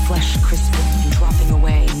 the flesh crisping and dropping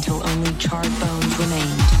away until only charred bones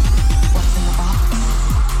remained. What's in the box?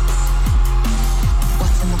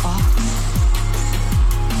 What's in the box?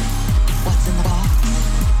 What's in the box?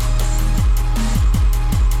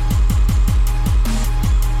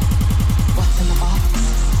 What's in the box?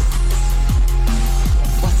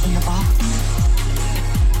 What's in the box?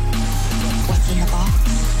 What's in the box?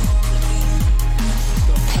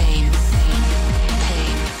 Pain.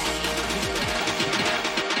 Pain.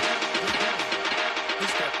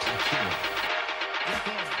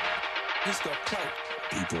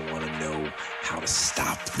 People want to know how to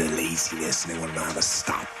stop the laziness, and they want to know how to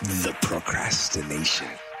stop the procrastination.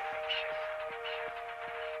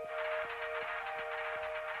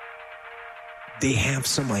 They have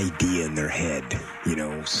some idea in their head,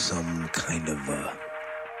 some kind of a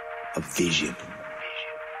vision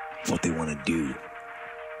of what they want to do,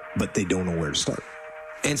 but they don't know where to start.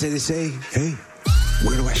 And so they say, hey,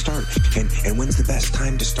 where do I start? And when's the best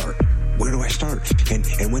time to start? Where do I start?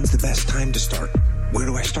 And when's the best time to start? Where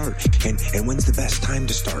do I start? And when's the best time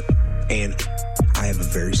to start? And I have a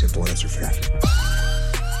very simple answer for that.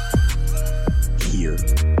 Here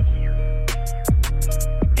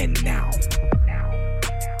and now.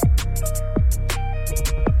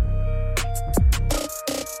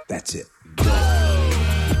 That's it.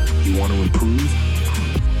 You want to improve?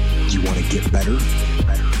 You want to get better?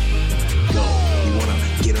 You want to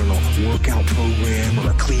get on a workout program or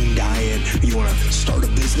a clean diet? You want to start a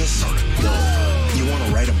business? You want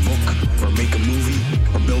to write a book or make a movie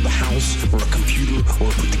or build a house or a computer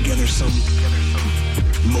or put together some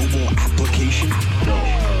mobile application?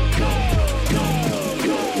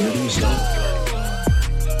 Where do you start?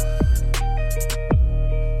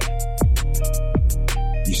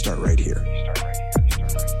 You start right here.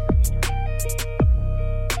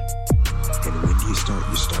 And when do you start?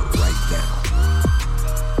 You start right now.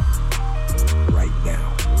 Right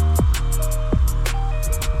now.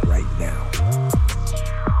 Right now.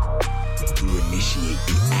 You initiate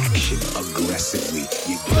the action aggressively.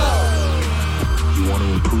 You go. You want to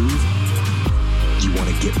improve? You want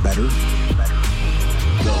to get better?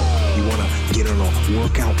 You want to get on a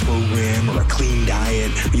workout program or a clean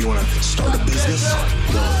diet? You want to start a business?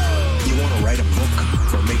 You want to write a book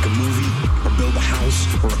or make a movie or build a house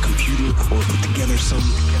or a computer or put together some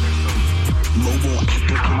mobile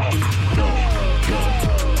application?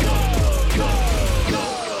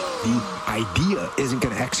 The idea isn't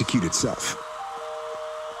going to execute itself.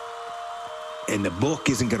 And the book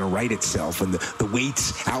isn't going to write itself. And the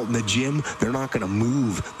weights out in the gym, they're not going to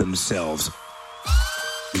move themselves.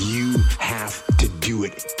 You have to do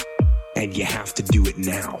it and you have to do it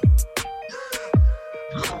now.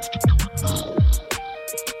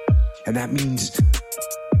 And that means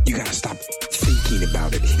you gotta stop thinking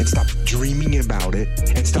about it and stop dreaming about it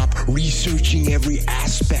and stop researching every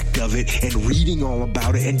aspect of it and reading all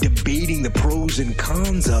about it and debating the pros and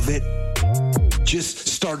cons of it. Just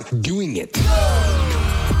start doing it. You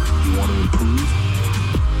want to improve?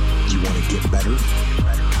 You want to get better?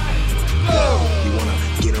 You want to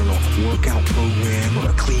get on a workout program or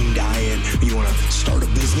a clean diet? You want to start a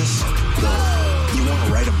business? You want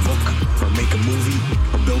to write a book or make a movie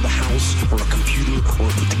or build a house or a computer or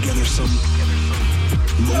put together some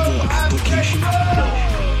mobile application?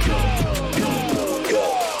 Go.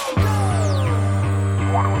 You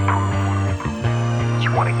want to improve? You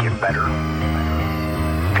want to get better?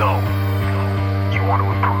 Go. You want to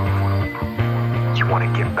improve? You want to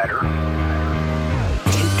get better?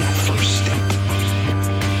 Take that first step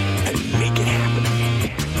and make it happen.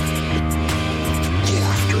 Get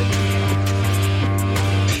after it.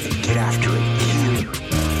 Get after it here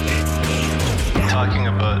and now. Talking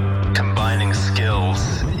about combining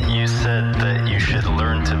skills, you said that you should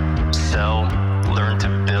learn to sell, learn to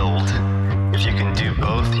build. If you can do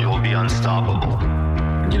both, you will be unstoppable.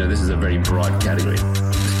 You know, this is a very broad category.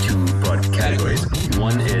 There's two broad categories.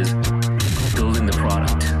 One is building the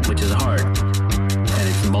product, which is hard, and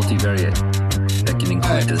it's multivariate. That can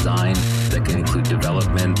include design, that can include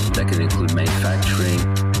development, that can include manufacturing,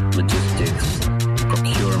 logistics,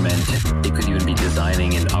 procurement. It could even be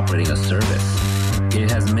designing and operating a service. It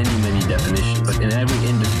has many, many definitions, but in every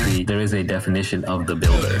industry, there is a definition of the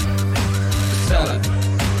builder. The seller.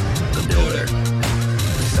 The builder.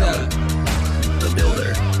 The seller. The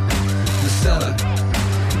builder. The seller.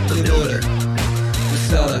 The builder. The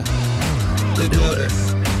seller. The builder.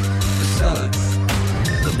 The seller.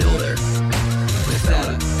 The builder. The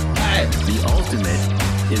seller. Hey. The ultimate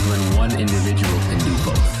is when one individual can do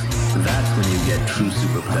both. That's when you get true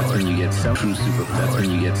superpower. That's when you get true superpower. That's when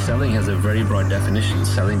you get selling has a very broad definition.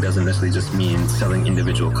 Selling doesn't necessarily just mean selling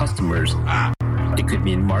individual customers. It could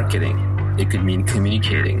mean marketing. It could mean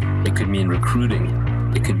communicating. It could mean recruiting.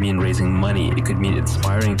 It could mean raising money. It could mean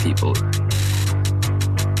inspiring people.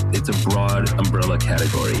 It's a broad umbrella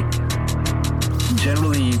category.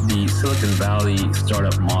 Generally, the Silicon Valley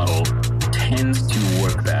startup model tends to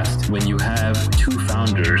work best when you have two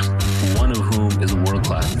founders, one of whom is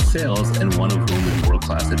world-class at sales and one of whom is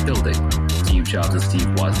world-class at building. Steve Jobs and Steve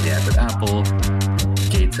Wozniak at Apple,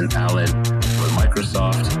 Gates and Allen with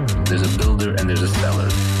Microsoft. There's a builder and there's a seller.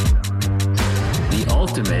 The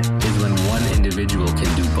ultimate is when one individual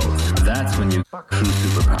can do both. That's when you true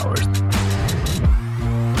superpowers.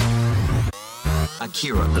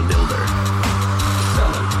 Akira, the builder. The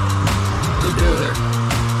seller. The builder.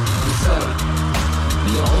 The seller.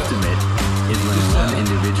 The ultimate is when one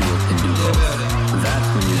individual can do both. That's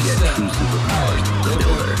when you get true superpowers. The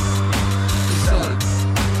builder. The seller.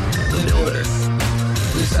 The builder.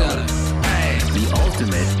 The seller. The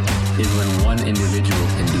ultimate is when one individual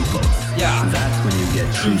can do both. Yeah. That's when you get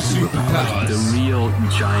true superpowers. The real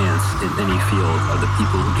giants in any field are the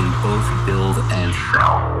people who can both build and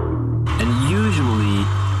sell. And usually,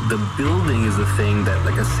 the building is the thing that,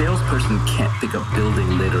 like, a salesperson can't pick up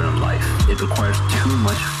building later in life. It requires too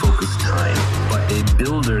much focused time. But a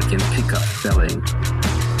builder can pick up selling.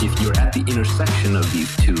 If you're at the intersection of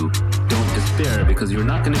these two, don't despair, because you're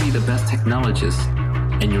not going to be the best technologist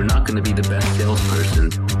and you're not going to be the best salesperson.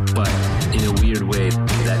 But in a weird way,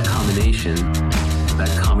 that combination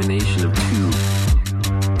of two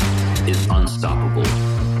is unstoppable.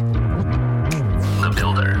 The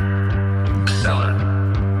builder. Seller.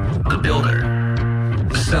 The builder.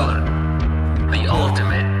 Seller. The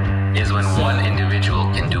ultimate is when one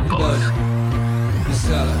individual can do both. The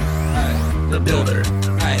seller. The builder.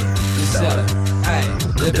 The seller.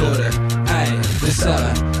 The builder. The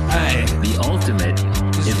seller. The ultimate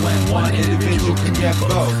is when one individual can do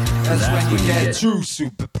both. That's when you get true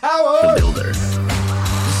superpower. The builder.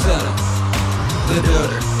 The seller. The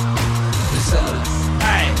builder. The seller.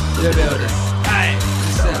 The builder.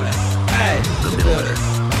 The seller. The builder.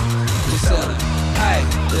 The seller.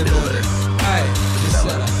 The builder. The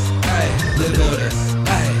seller. The builder.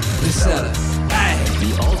 The seller.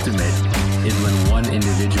 The ultimate is when one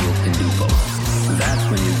individual can do both. That's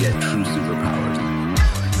when you get true superpowers.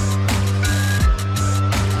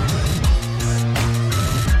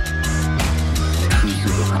 True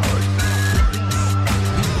superpowers.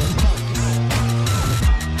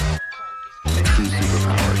 True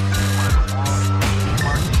superpowers.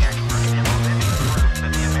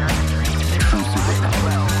 True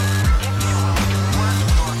superpowers.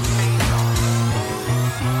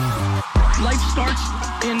 Life starts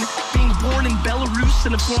in being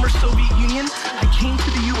in the former Soviet Union. I came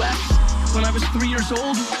to the U.S. when I was 3 years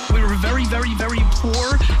old. We were very, very, very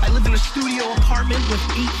poor. I lived in a studio apartment with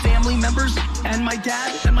 8 family members, and my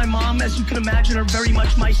dad and my mom, as you can imagine, are very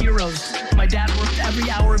much my heroes. My dad worked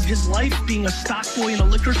every hour of his life being a stock boy in a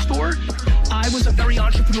liquor store. I was a very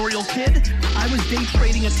entrepreneurial kid. I was day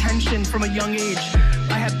trading attention from a young age.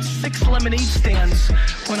 I had 6 lemonade stands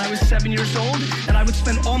when I was 7 years old, and I would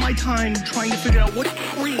spend all my time trying to figure out what's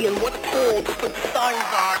free and what's cold to put signs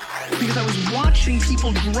on, because I was watching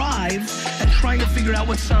people drive and trying to figure out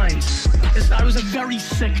what signs. I was a very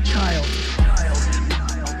sick child.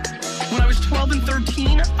 When I was 12 and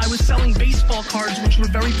 13, I was selling baseball cards, which were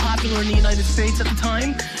very popular in the United States at the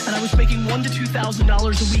time, and I was making $1,000 to $2,000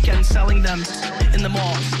 a weekend selling them in the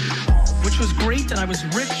malls, which was great, and I was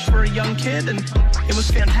rich for a young kid, and it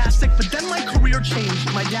was fantastic. But then my career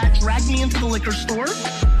changed. My dad dragged me into the liquor store,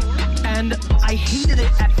 and I hated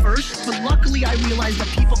it at first, but luckily I realized that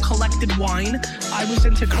people collected wine. I was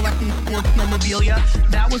into collecting sports memorabilia.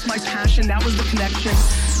 That was my passion. That was the connection.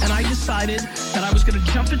 And I decided that I was going to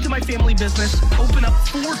jump into my family business, open up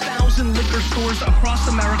 4,000 liquor stores across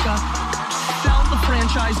America, sell the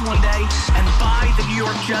franchise one day, and buy the New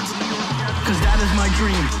York Jets, because that is my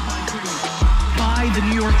dream. Buy the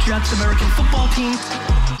New York Jets American football team.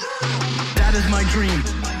 That is my dream.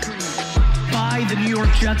 Buy the New York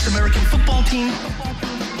Jets American football team.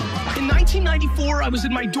 In 1994, I was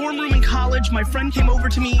in my dorm room in college. My friend came over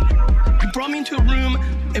to me. He brought me into a room.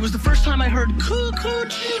 It was the first time I heard cuckoo,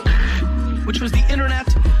 which was the internet.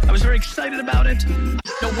 I was very excited about it. You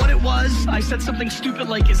know what it was? I said something stupid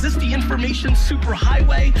like, is this the information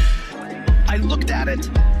superhighway? I looked at it.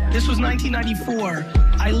 This was 1994.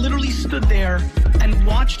 I literally stood there and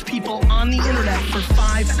watched people on the internet for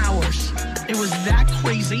 5 hours. It was that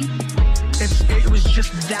crazy. It was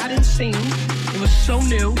just that insane. It was so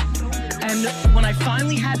new. And when I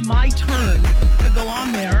finally had my turn to go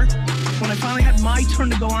on there,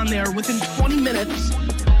 within 20 minutes,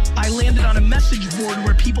 I landed on a message board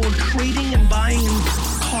where people were trading and buying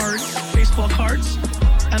cards, baseball cards.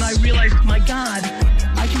 And I realized, my God,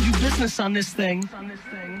 I can do business on this thing.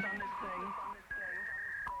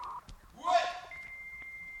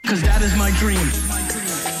 Because that is my dream.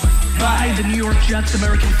 Buy the New York Jets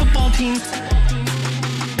American football team.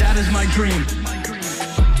 That is my dream.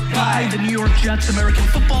 Buy the New York Jets American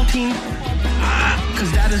football team.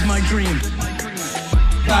 Because that is my dream.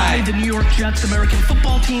 Buy the New York Jets American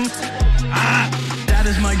football team. That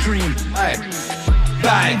is my dream.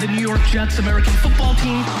 Buy the New York Jets American football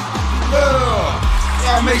team.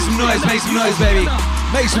 Oh, make some noise, baby.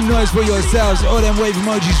 Make some noise for yourselves. All them wave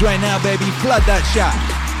emojis right now, baby. Flood that shot.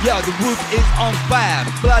 Yo, the roof is on fire.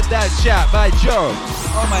 Flood that shot by Joe.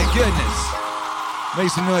 Oh my goodness. Make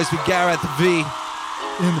some noise for Garrett the V.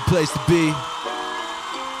 In the place to be.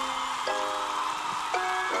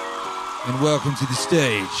 And welcome to the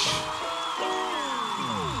stage,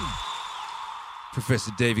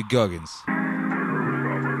 Professor David Goggins.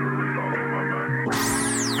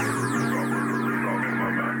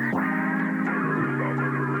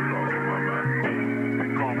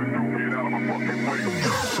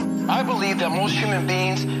 I believe that most human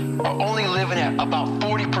beings are only living at about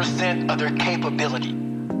 40% of their capability.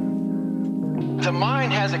 The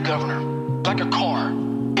mind has a governor, like a car.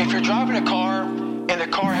 If you're driving a car and the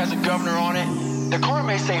car has a governor on it, the car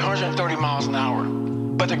may say 130 miles an hour,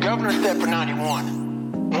 but the governor's set for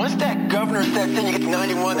 91. Once that governor sets in, you get to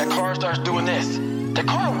 91, that car starts doing this. The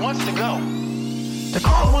car wants to go. The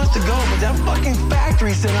car wants to go, but that fucking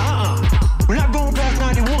factory said, we're not going past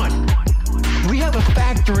 91. We have a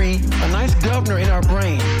factory, a nice governor in our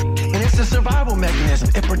brain, and it's a survival mechanism.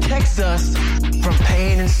 It protects us from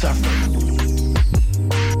pain and suffering.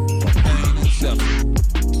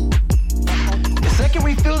 The second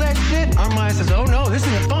we feel that shit, our mind says, oh no, this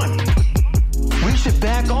isn't fun. We should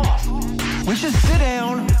back off. We should sit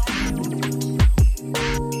down,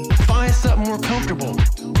 find something more comfortable.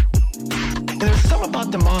 And there's something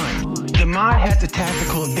about the mind. The mind has the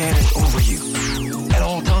tactical advantage over you at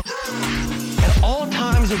all times. At all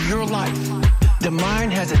times of your life, the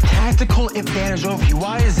mind has a tactical advantage over you.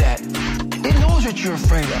 Why is that? It knows what you're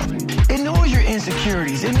afraid of. It knows your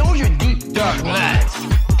insecurities. It knows your deep, dark lies.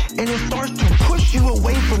 And it starts to push you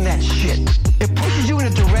away from that shit. It pushes you in a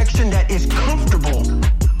direction that is comfortable.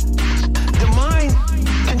 The mind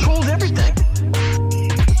controls everything.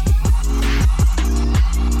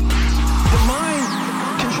 The mind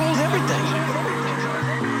controls everything.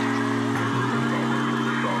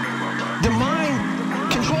 The mind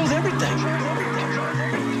controls everything.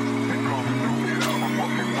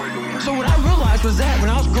 So what I realized was that when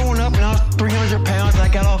I was growing up and I was 300 pounds and I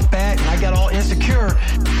got all fat and I got all insecure,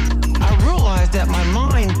 I realized that my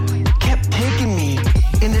mind kept taking me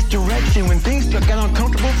in this direction. When things got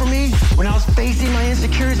uncomfortable for me, when I was facing my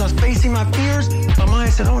insecurities, I was facing my fears, my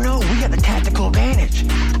mind said, oh no, we got the tactical advantage.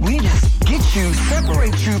 We just get you,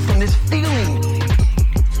 separate you from this feeling.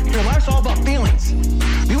 Your life's all about feelings.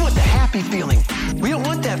 We want the happy feeling. We don't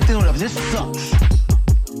want that feeling of this sucks.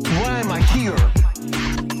 Why am I here?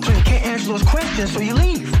 So you can't answer those questions, so you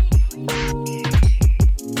leave.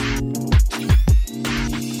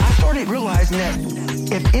 I started realizing that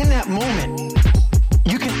if in that moment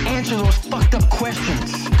you can answer those fucked up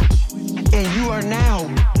questions and you are now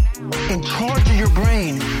in charge of your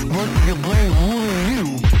brain, working your brain ruling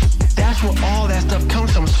you, that's where all that stuff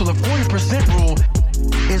comes from. So the 40% rule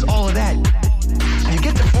is all of that. You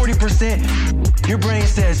get to 40%, your brain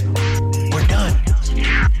says, we're done.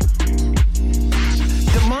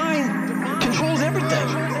 The mind controls everything.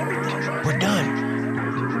 We're done.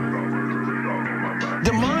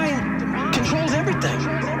 The mind controls everything.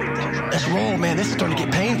 Let's roll, man. This is starting to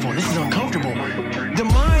get painful. This is uncomfortable. The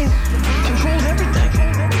mind controls everything.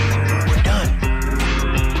 We're done.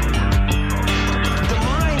 The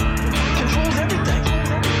mind controls everything.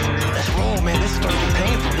 Let's roll, man. This is starting to get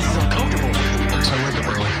painful. This is uncomfortable. So I wake up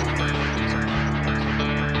early.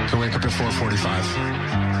 I wake up at 4:45.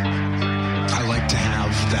 I like to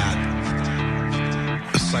have that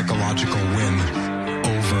psychological win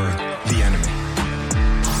over the enemy.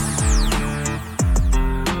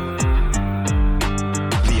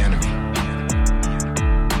 The enemy.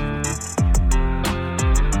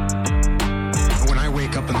 When I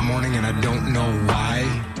wake up in the morning and I don't know why,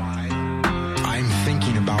 I'm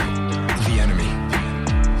thinking about the enemy.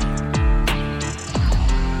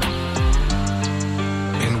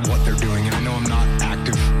 And what they're doing. And I know I'm not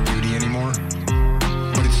active duty anymore,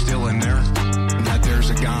 but it's still in there that there's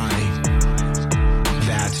a guy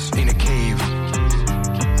that's in a cave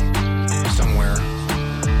somewhere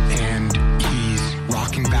and he's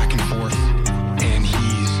rocking back and forth and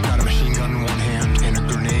he's got a machine gun in one hand and a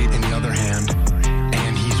grenade in the other hand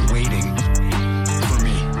and he's waiting for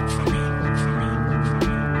me.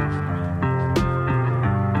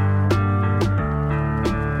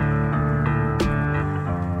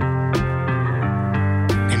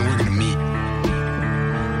 And we're gonna meet.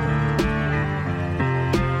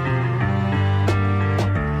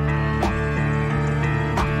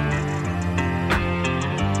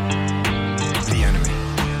 The enemy.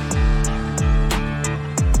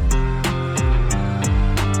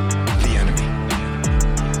 The enemy.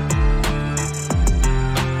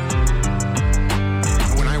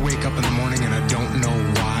 When I wake up in the morning and I don't know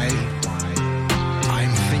why,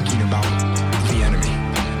 I'm thinking about the enemy.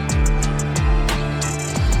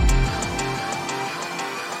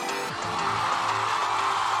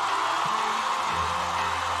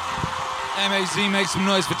 MAZ, make some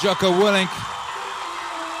noise for Jocko Willink.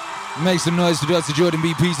 Make some noise for Dr. Jordan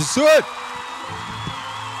B. Piece of Sword.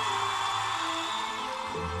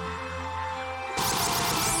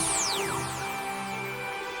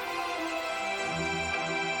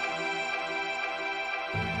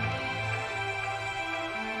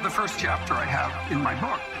 The first chapter I have in my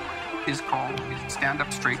book is called Stand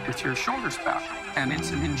Up Straight with Your Shoulders Back. And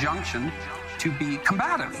it's an injunction to be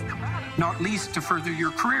combative, not least to further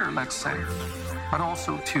your career, let's say, but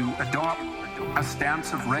also to adopt a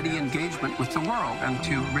stance of ready engagement with the world and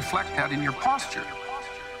to reflect that in your posture.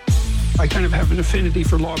 I kind of have an affinity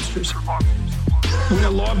for lobsters. When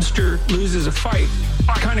a lobster loses a fight,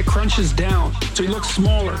 he kind of crunches down, so he looks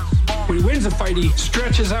smaller. When he wins a fight, he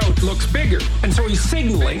stretches out, looks bigger. And so he's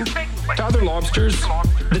signaling to other lobsters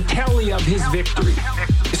the tally of his victory.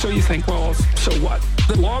 So you think, well, so what?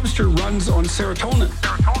 The lobster runs on serotonin,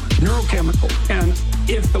 neurochemical. And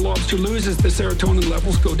if the lobster loses, the serotonin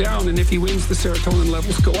levels go down. And if he wins, the serotonin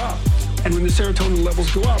levels go up. And when the serotonin levels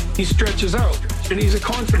go up, he stretches out. And he's a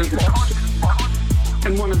confident lobster.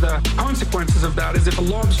 And one of the consequences of that is if a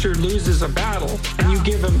lobster loses a battle and you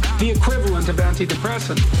give him the equivalent of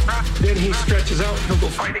antidepressant, then he stretches out and he'll go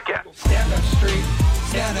fight again. Stand up straight,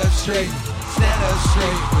 stand up straight, stand up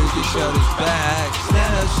straight with your shoulders back.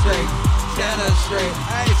 Stand up straight, stand up straight,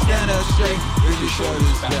 hey, stand up straight with your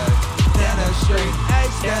shoulders back. Stand up straight, hey,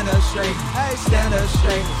 stand up straight, hey, stand up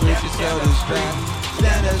straight with your shoulders back.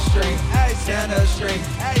 Stand up straight, hey, stand up straight,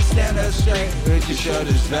 hey, stand up straight with your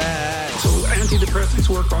shoulders back. So antidepressants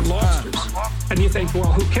work on lobsters. And you think,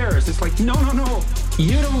 well, who cares? It's like, no.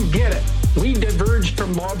 You don't get it. We diverged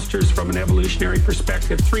from lobsters from an evolutionary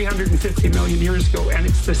perspective 350 million years ago, and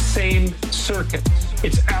it's the same circuit.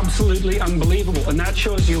 It's absolutely unbelievable. And that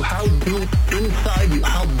shows you how deep inside you,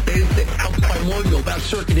 how basic, how primordial that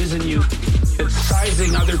circuit is in you. It's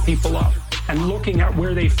sizing other people up and looking at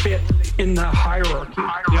where they fit in the hierarchy.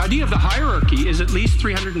 The idea of the hierarchy is at least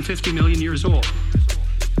 350 million years old.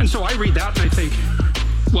 And so I read that and I think,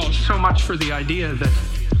 well, so much for the idea that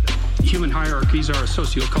human hierarchies are a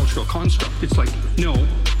sociocultural construct. It's like, no,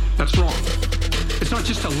 that's wrong. It's not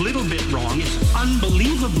just a little bit wrong, it's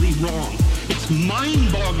unbelievably wrong. It's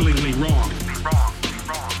mind-bogglingly wrong.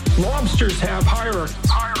 Lobsters have hierarchies.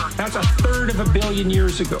 That's 1/3 of a billion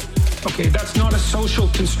years ago. Okay, that's not a social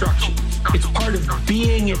construction. It's part of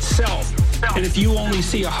being itself. And if you only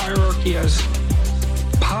see a hierarchy as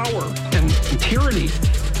power and tyranny,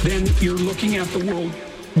 then you're looking at the world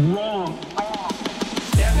wrong.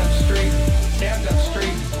 Stand up straight, stand up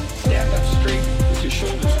straight, stand up straight with your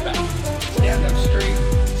shoulders back. Stand up straight,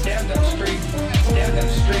 stand up straight, stand up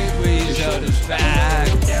straight with your shoulders back.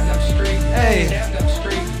 Stand up straight, hey. Stand up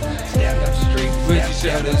straight, stand up straight with your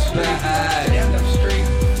shoulders back. Stand up straight,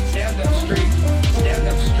 stand up straight, stand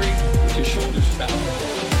up straight with your shoulders back.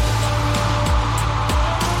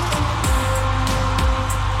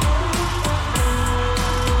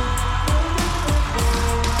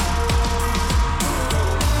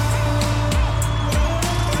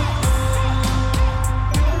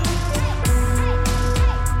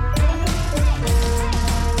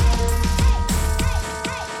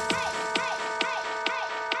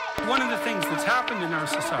 One of the things that's happened in our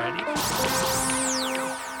society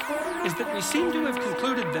is that we seem to have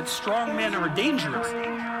concluded that strong men are dangerous.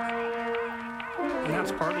 And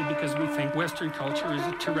that's partly because we think Western culture is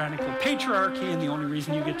a tyrannical patriarchy, and the only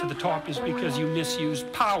reason you get to the top is because you misuse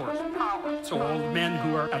power. So all the men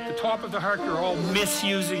who are at the top of the hierarchy are all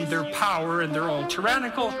misusing their power, and they're all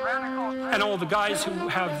tyrannical. And all the guys who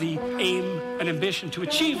have the aim and ambition to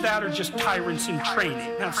achieve that are just tyrants in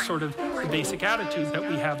training. That's sort of the basic attitude that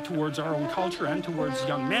we have towards our own culture and towards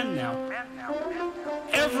young men now.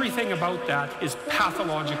 Everything about that is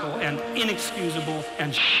pathological and inexcusable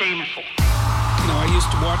and shameful. You know, I used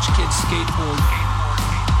to watch kids skateboard.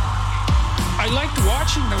 I liked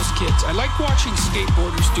watching those kids. I liked watching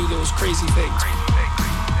skateboarders do those crazy things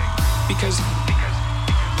because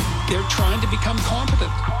they're trying to become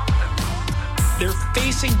competent. They're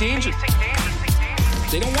facing danger.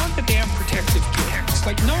 They don't want the damn protective gear. It's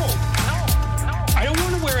like, no, I don't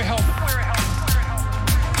want to wear a helmet.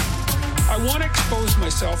 I want to expose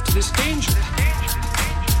myself to this danger.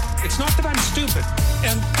 It's not that I'm stupid.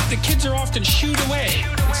 And the kids are often shooed away.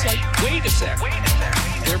 It's like, wait a sec.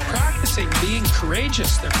 They're practicing being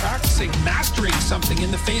courageous. They're practicing mastering something in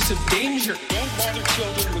the face of danger. Don't bother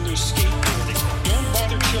children when they're skateboarding. Don't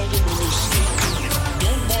bother children when they're skateboarding.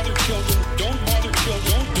 Don't bother children. Don't bother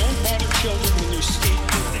children. Don't bother children when they're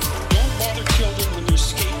skateboarding. Don't bother children when they're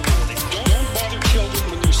skateboarding. Don't bother children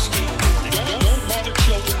when they're skateboarding. Don't bother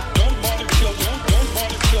children. Don't bother children. Don't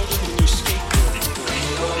bother children when they're skateboarding.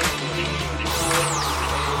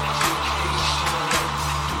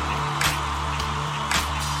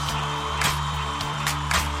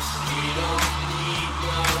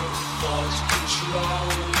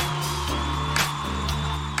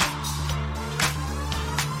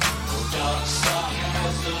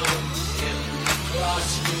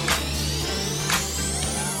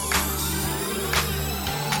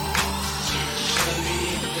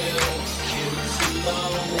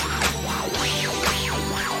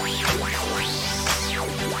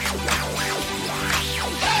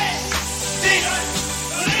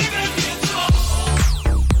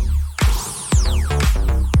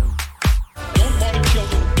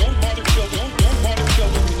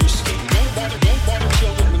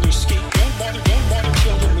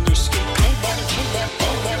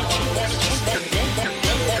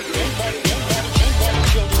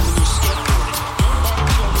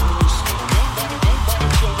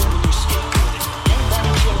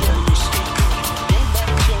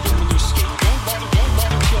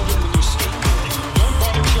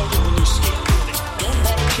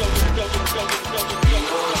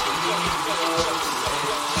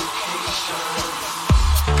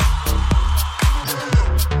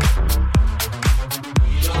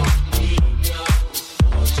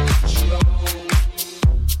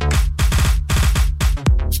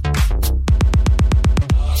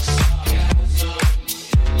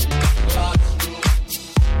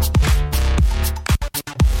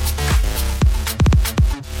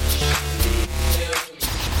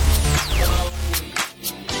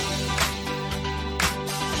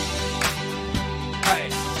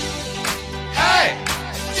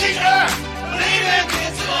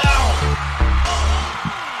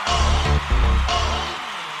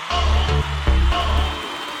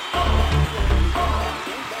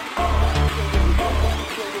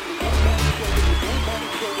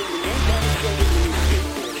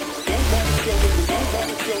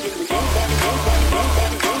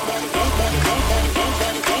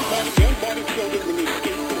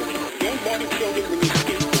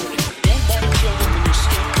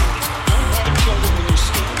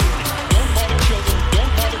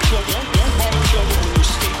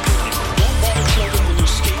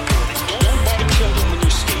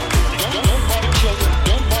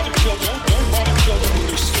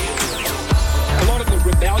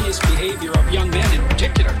 behavior of young men in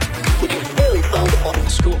particular, which is very frowned upon in the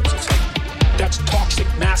schools. It's like, that's toxic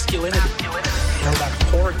masculinity. You know, that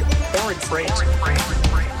horrid phrase.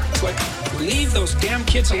 It's like, leave those damn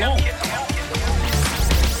kids alone.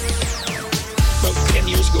 About 10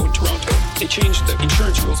 years ago in Toronto, they changed the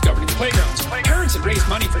insurance rules governing the playgrounds. Parents had raised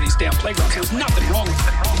money for these damn playgrounds. There was nothing wrong with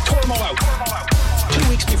them. They tore them all out. 2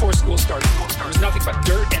 weeks before school started, there was nothing but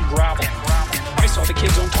dirt and gravel. I saw the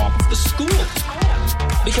kids on top of the school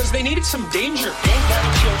because they needed some danger. Don't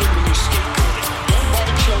bother children when you're skateboarding. Don't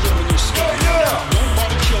bother children when you're skating. Don't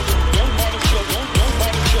bother children. Don't bother children. Don't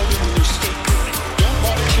bother children when you're skateboarding. Don't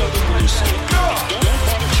bother children when you're skateboarding. Don't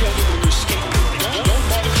bother children when you're skateboarding. Don't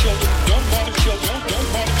bother children. Don't bother children. Don't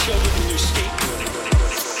bother children when you're skateboarding.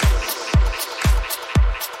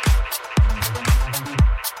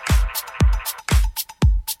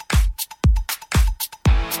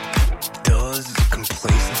 Does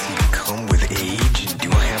complacency come with age? And do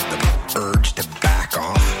I have the urge to back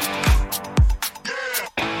off?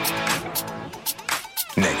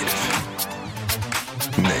 Negative.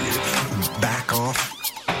 Back off?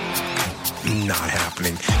 Not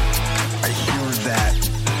happening. I hear that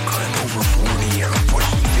I'm over 40, I'm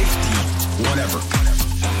pushing 50, whatever.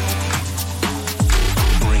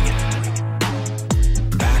 Bring it.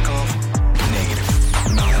 Back off? Negative.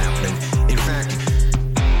 Not happening. In fact,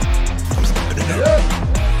 I'm stepping it up.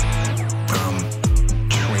 I'm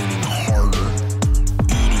training harder,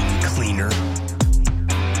 eating cleaner.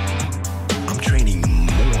 I'm training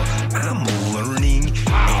more. I'm learning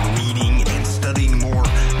and reading and studying more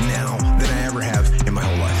now than I ever have in my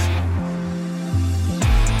whole life.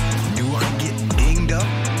 Do I get dinged up?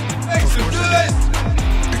 Of course I do.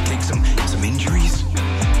 I take some injuries.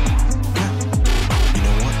 You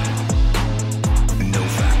know what? No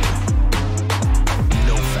factor.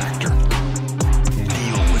 No factor.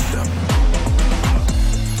 Deal with them.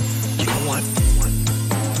 You know what?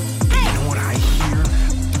 You know what I hear?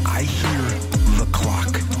 I hear the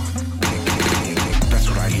clock. Tick, tick, tick, tick. That's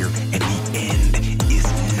what I hear. And the end is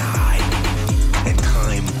nigh. And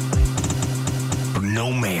time for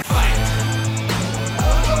no man. Fight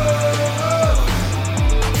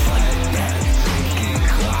that ticking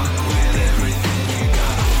clock with everything you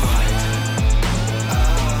gotta fight.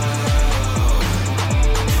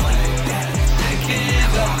 Fight that ticking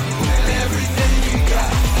clock with everything you got.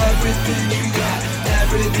 Everything you got.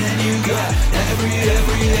 Everything you got.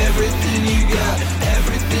 Everything you got.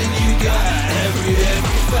 Everything you got. Every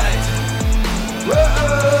fight.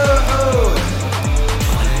 Whoa!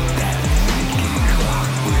 Fight that ticking clock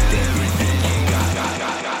with everything you got.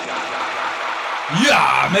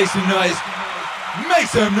 Yeah, make some noise. Make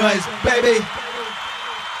some noise, baby.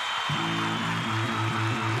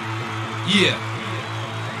 Yeah.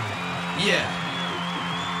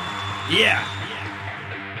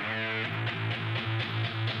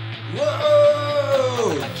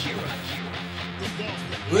 Whoa!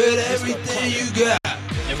 With everything you got.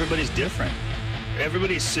 Everybody's different.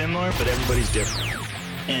 Everybody's similar, but everybody's different.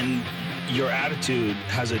 And your attitude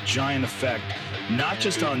has a giant effect, not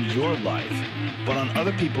just on your life, but on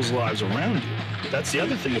other people's lives around you. That's the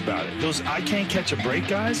other thing about it. Those I can't catch a break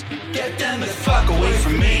guys, get them the fuck away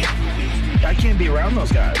from me. I can't be around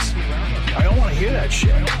those guys. I don't want to hear that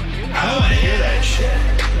shit. I don't want to hear that shit.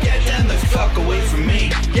 Get them the fuck away from me.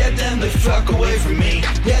 Get them the fuck away from me.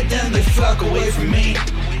 Get them the fuck away from me.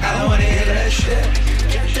 I don't want to hear that shit.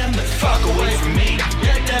 Get them the fuck away from me.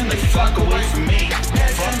 Get them the fuck away from me.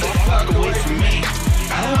 Get them the fuck away from me.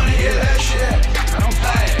 I don't want to hear that shit. I don't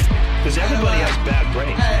buy it. Because everybody has bad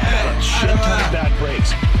breaks. I got a shit ton of bad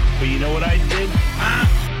breaks. But you know what I did?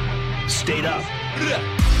 Stayed up.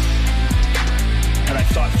 And I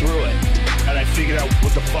thought through it. And I figured out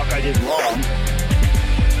what the fuck I did wrong.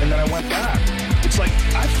 And then I went back. It's like,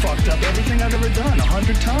 I fucked up everything I've ever done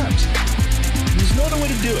 100 times. There's no other way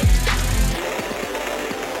to do it.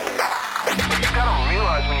 You gotta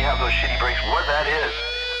realize when you have those shitty breaks what that is.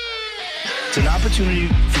 It's an opportunity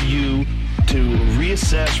for you to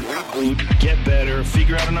reassess, reboot, get better,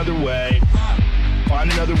 figure out another way,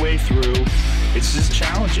 find another way through. It's just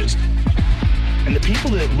challenges. And the people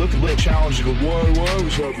that look at challenges and go, why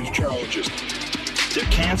was I having these challenges? They're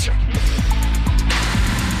cancer.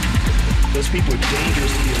 Those people are dangerous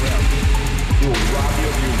to be around. They will rob you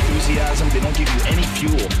of your enthusiasm. They don't give you any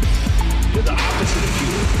fuel. They're the opposite of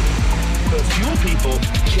fuel. The fuel people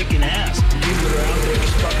kicking ass. People that are out there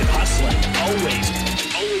just fucking hustling.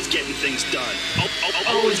 Always getting things done.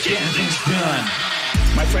 Always getting things done.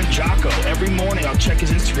 My friend Jocko, every morning I'll check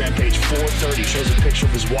his Instagram page, 4:30, shows a picture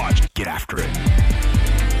of his watch. Get after it.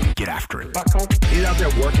 Get after it. He's out there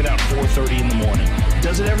working out 4:30 in the morning.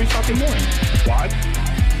 Does it every fucking morning. Why?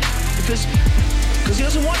 Because he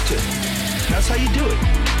doesn't want to. That's how you do it.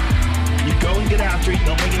 You go and get after it,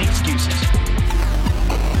 don't make any excuses.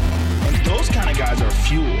 And those kind of guys are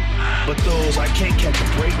fuel. But those I can't catch a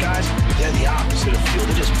break guys, they're the opposite of fuel.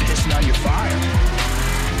 They're just pissing out your fire.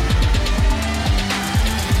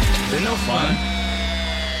 They're no fun.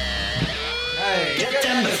 Hey, get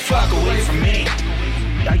them the fuck away from me.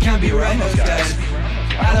 I can't be around those guys.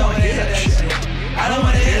 I don't wanna hear that shit. I don't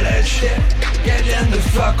wanna hear that shit. Get them the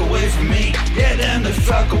fuck away from me. Get them the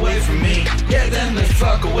fuck away from me. Get them the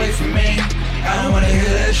fuck away from me. I don't wanna hear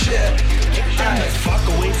that shit. Get them the fuck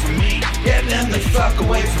away from me. Get them the fuck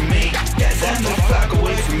away from me. Get them the fuck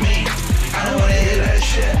away from me. I don't wanna hear that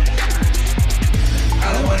shit.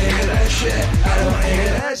 I don't wanna hear that shit. I don't wanna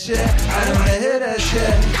hear that shit. I don't wanna hear that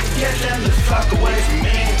shit. Get them the fuck away from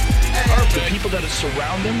me. The people that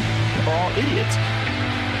surround him are all idiots.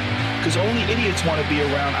 Because only idiots want to be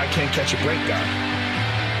around I can't catch a break guy.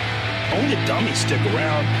 Only the dummies stick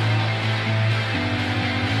around.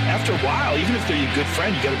 After a while, even if they're your good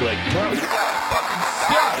friend, you gotta be like, bro, you gotta fucking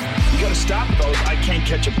stop. You gotta stop those I can't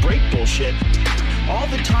catch a break bullshit. All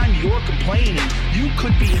the time you're complaining, you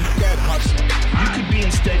could be instead hustling. You could be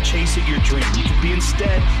instead chasing your dream. You could be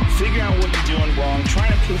instead figuring out what you're doing wrong, trying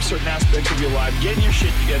to improve certain aspects of your life, getting your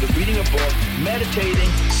shit together, reading a book, meditating,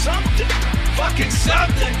 something. Fucking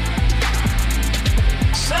something.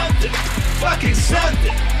 Something. Fucking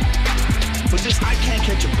something. But this I can't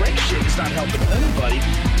catch a break shit is not helping anybody.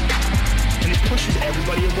 And it pushes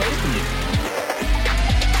everybody away from you.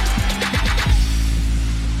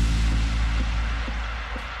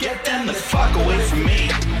 Get them the fuck away from me.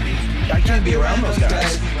 I can't be around those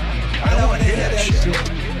guys. I don't wanna hear that shit.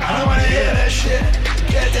 I don't wanna hear that shit.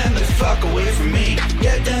 Get them the fuck away from me.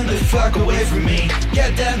 Get them the fuck away from me.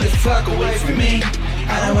 Get them the fuck away from me.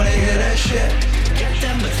 I don't wanna hear that shit. Get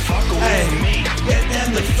them the fuck away from me. Get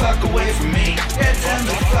them the fuck away from me. Get them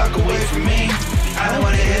the fuck away from me. I don't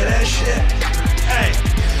wanna hear that shit. Hey.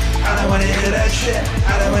 I don't wanna hear that shit.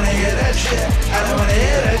 I don't wanna hear that shit. I don't wanna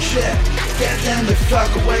hear that shit. Get them the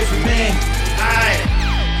fuck away from me. Aye.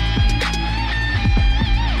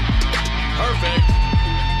 Perfect.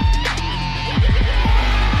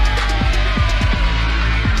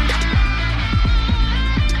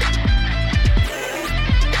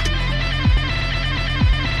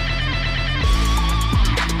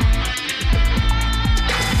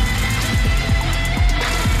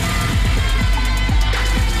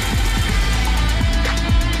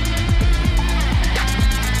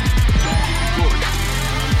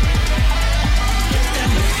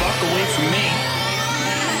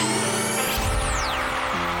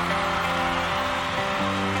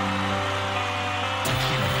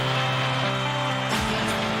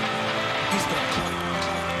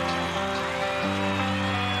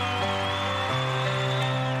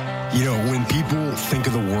 You know, when people think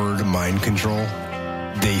of the word mind control,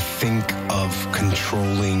 they think of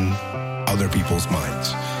controlling other people's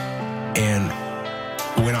minds. And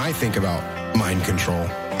when I think about mind control,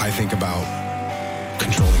 I think about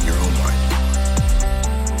controlling your own mind.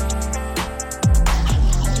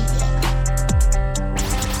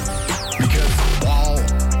 Because while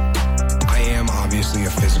I am obviously a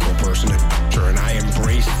physical person, and I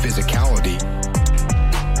embrace physicality,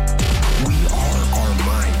 we are our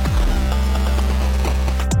mind.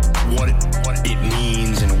 What it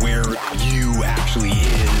means and where you actually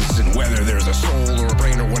is, and whether there's a soul or a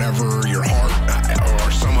brain or whatever, your heart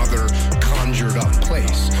or some other conjured up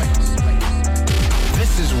place.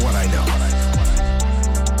 This is what I know,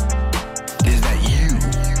 is that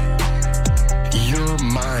your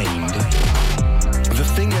mind, the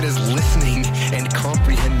thing that is listening and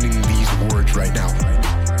comprehending these words right now,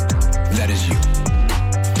 that is you.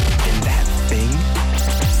 And that thing,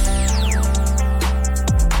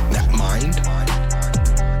 mind,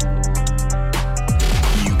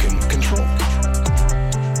 you can control.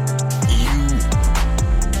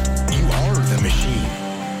 You are the machine.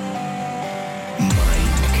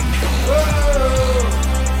 Mind control.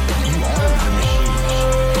 You are the machine.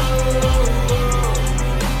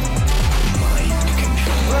 Mind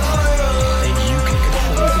control. And you can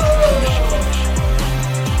control the machine.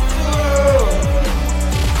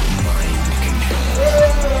 Mind control.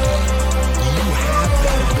 You have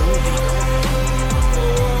that ability.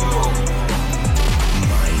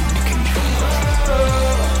 Mind control.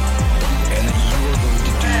 And that you are going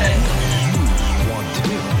to do what you want to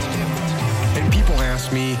do. And people ask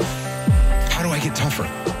me, how do I get tougher?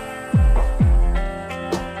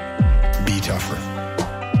 Be tougher.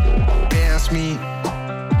 They ask me,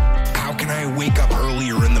 how can I wake up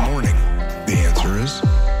earlier in the morning? The answer is,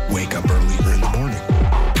 wake up earlier in the morning.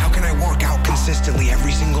 How can I work out consistently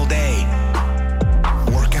every single day?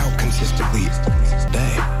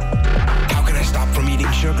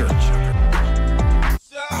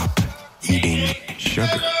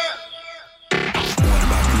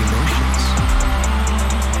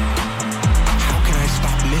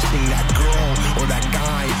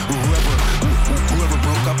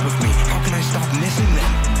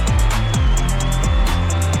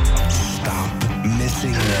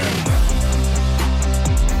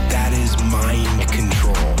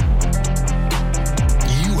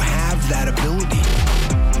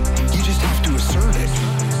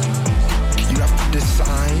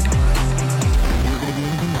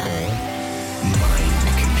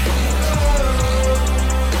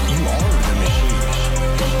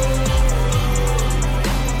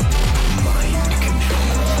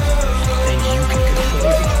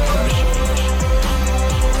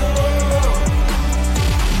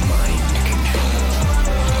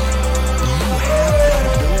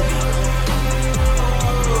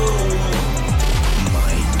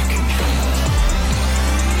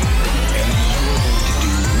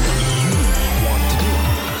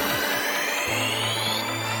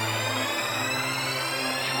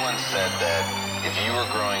 said that if you were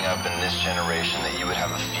growing up in this generation that you would have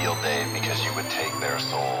a field day because you would take their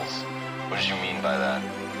souls. What did you mean by that?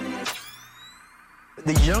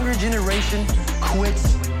 The younger generation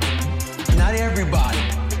quits. Not everybody.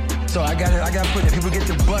 So I gotta put it, people get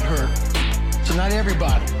their butt hurt. So not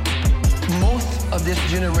everybody. Most of this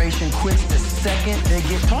generation quits the second they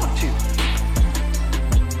get talked to.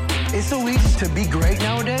 It's so easy to be great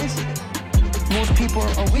nowadays. Most people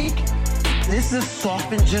are weak. This is a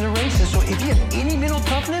softened generation. So if you have any mental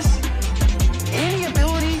toughness, any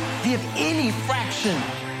ability, if you have any fraction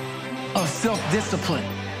of self-discipline,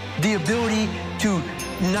 the ability to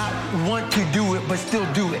not want to do it but still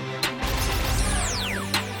do it.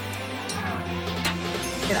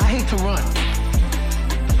 And I hate to run.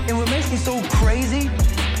 And what makes me so crazy,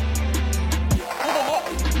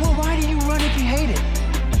 well, why do you run if you hate it?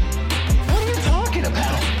 What are you talking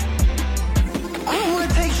about? I don't want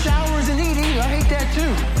to take showers and eat either. I hate that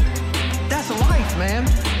too. That's life, man.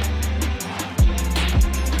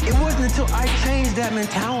 It wasn't until I changed that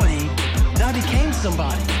mentality that I became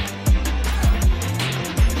somebody.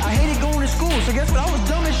 I hated going to school, so guess what? I was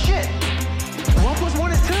dumb as shit. 1 +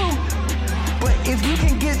 1 is 2. But if you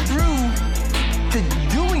can get through to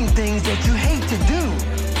doing things that you hate to do,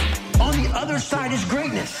 on the other side is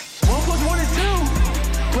greatness. 1 + 1 is 2.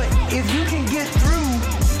 But if you can get through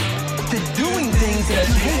to doing things that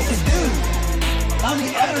you hate to do, on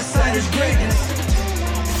the other side is greatness.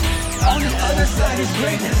 On the other side is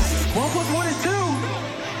greatness. 1 + 1 is 2.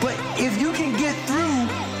 But if you can get through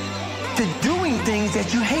to doing things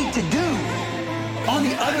that you hate to do, on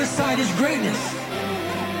the other side is greatness.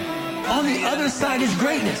 On the other side is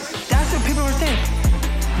greatness. That's what people understand.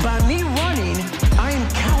 By me running, I am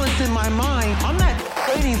callous in my mind. I'm not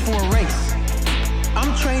training for a race.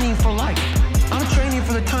 I'm training for life. I'm training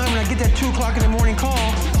for the time when I get that 2 o'clock in the morning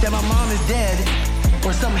call that my mom is dead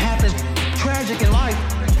or something happens tragic in life.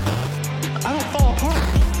 I don't fall apart.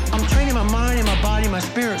 I'm training my mind and my body and my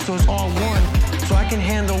spirit so it's all one, so I can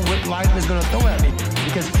handle what life is going to throw at me.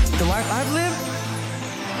 Because the life I've lived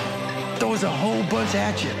throws a whole bunch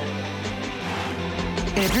at you.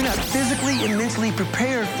 And if you're not physically and mentally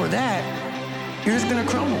prepared for that, you're just gonna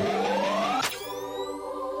crumble.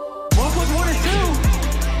 1 + 1 is 2.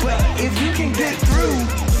 But if you can get through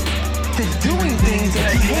to doing things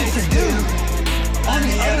that you hate to do, on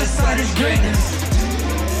the other side is greatness.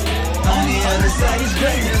 On the other side is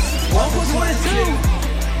greatness. 1 + 1 is 2.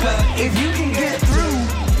 But if you can get through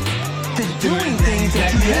to doing things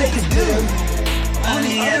that you hate to do, on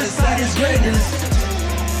the other side is greatness.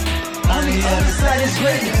 On the other side is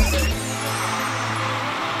greatness.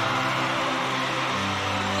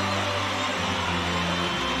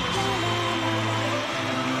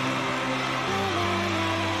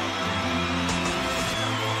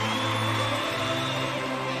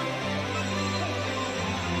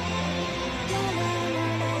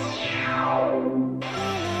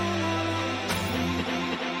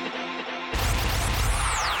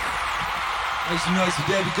 Make some noise for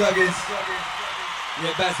David Goggins.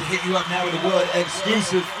 We're about to hit you up now with a world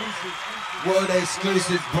exclusive,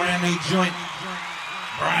 brand new joint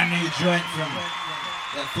from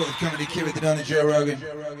that forthcoming kid with the Donna Joe Rogan.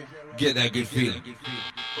 Get that good feeling.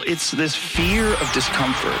 It's this fear of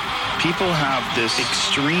discomfort. People have this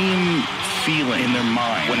extreme feeling in their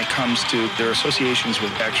mind when it comes to their associations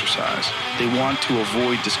with exercise. They want to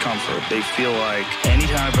avoid discomfort. They feel like any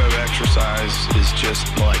type of exercise is just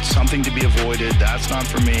like something to be avoided. That's not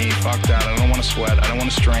for me. Fuck that. I don't want to sweat. I don't want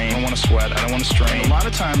to strain. I don't want to sweat. I don't want to strain. A lot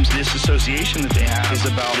of times this association that they have is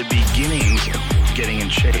about the beginnings of getting in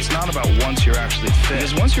shape. It's not about once you're actually fit.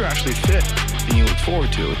 Because once you're actually fit and you look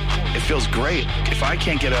forward to it, it feels great. If I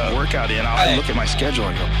can't get a workout in, I'll look at my schedule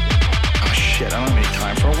and go, oh shit, I don't have any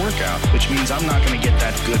time for a workout, which means I'm not going to get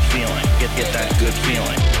that good feeling, get that good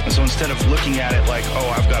feeling. And so instead of looking at it like, oh,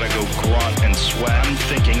 I've got to go grunt and sweat, I'm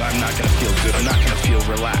thinking I'm not going to feel good, I'm not going to feel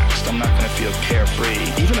relaxed, I'm not going to feel carefree,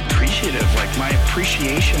 even appreciative, like my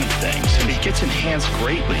appreciation of things. And it gets enhanced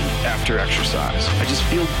greatly after exercise. I just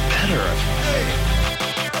feel better.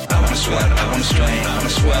 I wanna sweat, I wanna strain, I wanna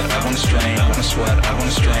sweat, I wanna strain, I wanna sweat, I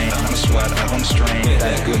wanna strain, I wanna sweat, I wanna strain. Get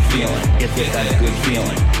that good feeling, get that good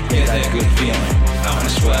feeling, get that good feeling. I wanna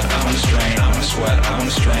sweat, I wanna strain, I wanna sweat, I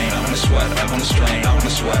wanna strain, I wanna sweat, I wanna strain, I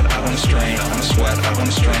wanna sweat, I wanna strain, I wanna sweat, I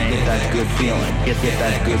wanna strain. Get that good feeling, get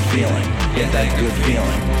that good feeling, get that good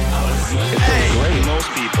feeling. It feels great. Most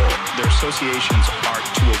people, their associations are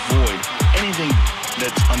to avoid anything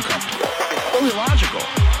that's uncomfortable. It's only logical.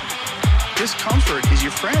 Discomfort is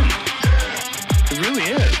your friend. It really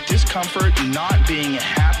is. Discomfort, not being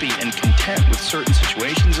happy and content with certain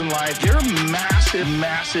situations in life, they're massive,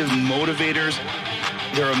 massive motivators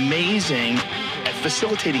They're amazing at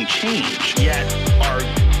facilitating change, yet our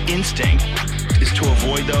instinct is to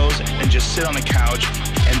avoid those and just sit on the couch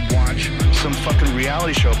and watch some fucking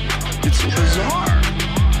reality show. It's bizarre.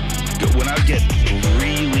 When I get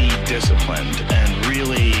really disciplined and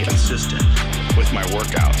really consistent with my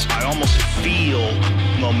workouts, I almost feel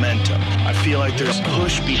momentum. I feel like there's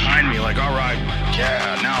push behind me, like, all right,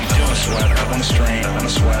 yeah, now I'm doing sweat, I want to strain, I want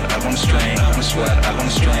to sweat, I want to strain, I want to sweat, I want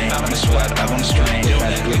to strain, I want to sweat, I want to strain. Get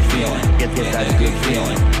that good feeling, get that good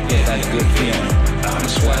feeling, get that good feeling. I want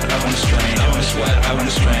to sweat, I want to strain, I want to sweat, I want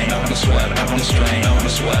to strain, I want to sweat, I want to strain, I want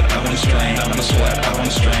to sweat, I want to strain, I want to sweat, I want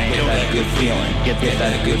to strain. Get that good feeling, get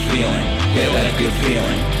that good feeling, get that good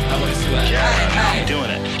feeling. I want to sweat. Yeah, now I'm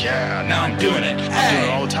doing it. Yeah, now I'm doing it. I'm doing it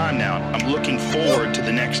all the time now. I'm looking forward to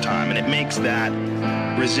the next time, and it makes that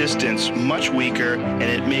resistance much weaker, and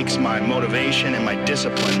it makes my motivation and my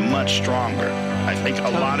discipline much stronger. I think a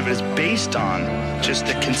lot of it is based on just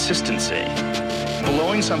the consistency.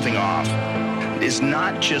 Blowing something off is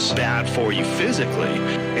not just bad for you physically,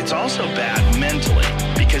 it's also bad mentally,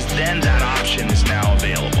 because then that option is now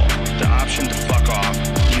available. The option to fuck off.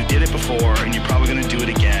 You did it before, and you're probably going to do it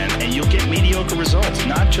again, and you'll get mediocre results,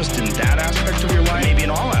 not just in that aspect of your life, maybe in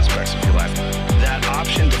all aspects of your life. That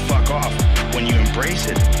option to fuck off, when you embrace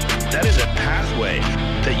it, that is a pathway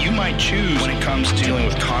that you might choose when it comes to dealing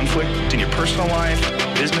with conflict in your personal life,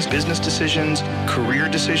 business decisions, career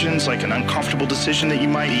decisions, like an uncomfortable decision that you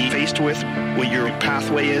might be faced with, what your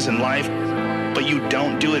pathway is in life, but you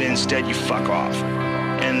don't do it. Instead, you fuck off.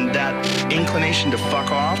 And that inclination to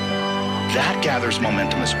fuck off, that gathers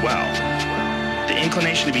momentum as well. The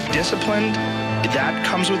inclination to be disciplined, that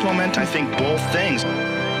comes with momentum. I think both things.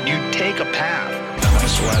 You take a path. I want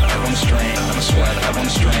to sweat, I want to strain, I want to sweat, I want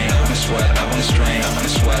to strain, I want to sweat, I want to strain, I want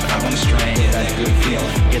to sweat, I want to strain. Get that good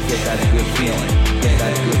feeling, get that good feeling, get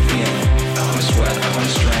that good feeling. I want to sweat, I want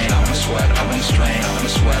to strain, I want to sweat, I want to strain, I want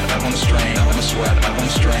to sweat, I want to strain, I want to sweat, I want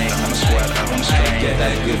to strain, I want to sweat, I want to strain. Get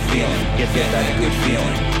that good feeling, get that good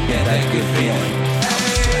feeling, get that good feeling.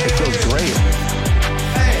 It feels great.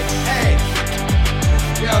 Hey.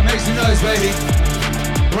 Yo, make some noise, baby.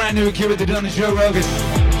 Brand new kid with the Done the Joe Rogan.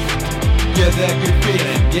 Get that good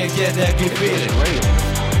feeling, get that good feeling.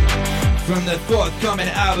 From the forthcoming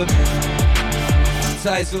album,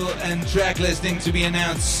 title and track listing to be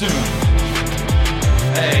announced soon.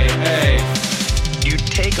 Hey. You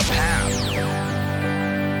take a path,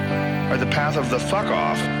 or the path of the fuck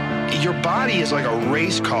off. Your body is like a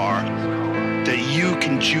race car that you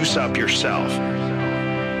can juice up yourself.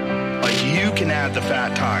 Like, you can add the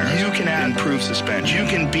fat tires, you can add improved suspension, you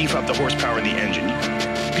can beef up the horsepower in the engine.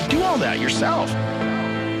 You could do all that yourself.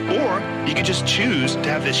 Or you could just choose to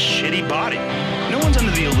have this shitty body. No one's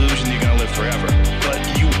under the illusion that you're going to live forever, but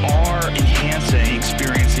you are enhancing the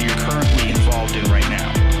experience that you're currently involved in right now.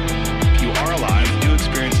 You are alive, you do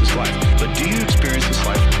experience this life, but do you experience this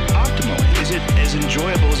life optimally? Is it as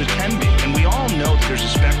enjoyable as it can be? And we all know that there's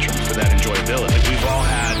a spectrum for that enjoyability. Like, we've all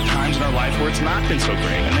had times in our life where it's not been so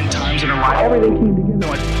great, and then times in our life everything came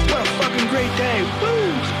together like, what a fucking great day,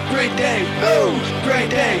 woo! Great day, woo!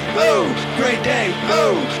 Great day, woo! Great day,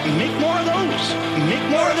 woo! Make more of those. Make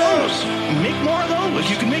more of those. Make more of those.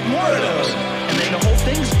 You can make more of those. And then the whole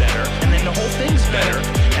thing's better. And then the whole thing's better.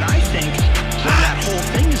 And I think when that whole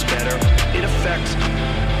thing is better, it affects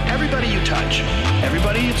everybody you touch,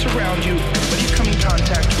 everybody that's around you, everybody you come in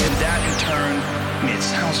contact with. That in turn, I mean, it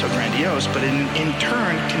sounds so grandiose, but in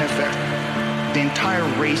turn can affect the entire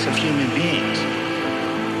race of human beings.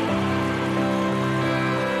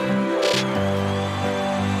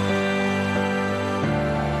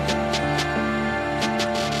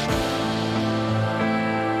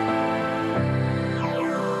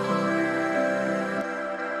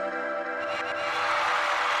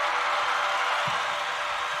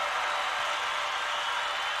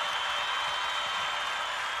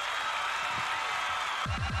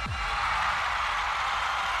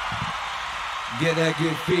 Get that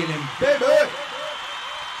good feeling, baby.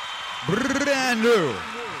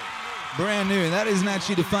 Brand new. That isn't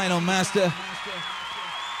actually the final master.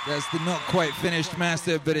 That's the not quite finished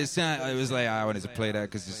master, but it was like, I wanted to play that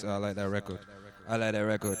because I like that record. I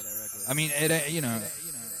mean,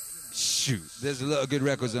 shoot, there's a lot of good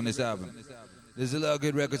records on this album.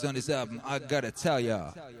 I gotta tell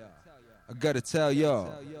y'all.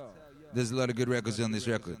 There's a lot of good records on this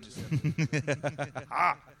record.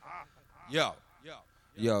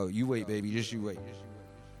 Yo, you wait, baby. Just you wait.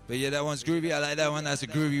 But yeah, that one's groovy. I like that one. That's a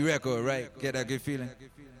groovy record, right? Get that good feeling.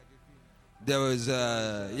 There was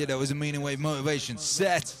a Meaningwave motivation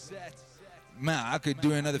set. Man, I could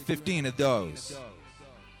do another 15 of those.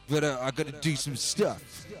 But I gotta do some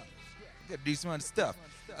stuff. Gotta do some other stuff.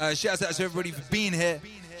 Shouts out to everybody for being here.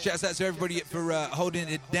 Shouts out to everybody for holding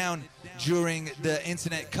it down during the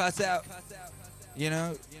internet cutout. You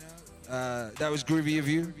know, that was groovy of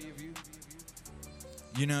you.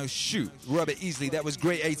 You know, shoot, Robert Easley, that was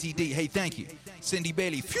great. ATD, hey, thank you. Cindy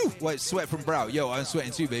Bailey, phew, what sweat from brow. Yo, I'm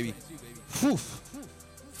sweating too, baby. Phew,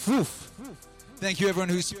 phew. Thank you, everyone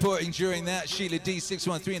who's supporting during that. Sheila D,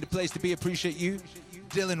 613 in the place to be. Appreciate you.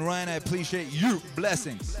 Dylan Ryan, I appreciate you.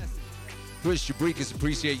 Blessings. Chris Jabrikas,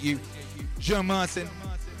 appreciate you. Joe Martin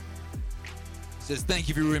says, thank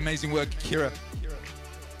you for your amazing work, Kira.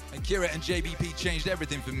 And Kira and JBP changed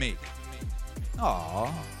everything for me.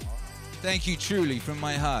 Aww. Thank you truly from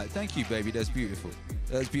my heart. Thank you, baby. That's beautiful.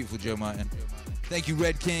 That's beautiful, Joe Martin. Thank you,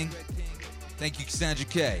 Red King. Thank you, Cassandra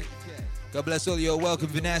K. God bless all of you. Welcome,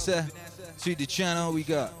 Vanessa, to the channel. We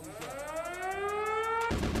got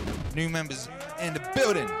new members in the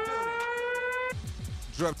building.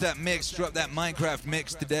 Drop that mix. Drop that Minecraft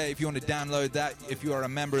mix today. If you want to download that, if you are a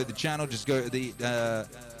member of the channel, just go to the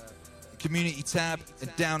community tab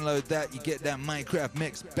and download that. You get that Minecraft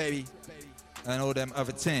mix, baby, and all them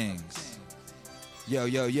other things. Yo,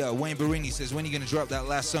 yo, yo. Wayne Barini says, when are you going to drop that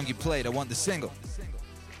last song you played? I want the single.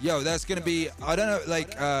 Yo, that's going to be, I don't know,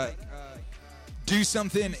 like, Do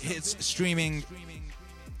Something hits streaming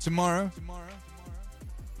tomorrow.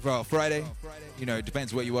 Well, Friday. You know, it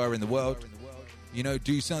depends where you are in the world. You know,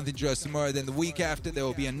 Do Something just tomorrow. Then the week after, there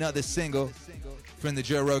will be another single from the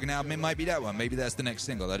Joe Rogan album. It might be that one. Maybe that's the next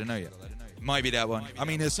single. I don't know yet. It might be that one. I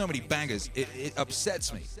mean, there's so many bangers. It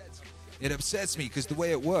upsets me. It upsets me because the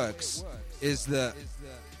way it works is that,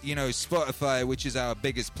 you know, Spotify, which is our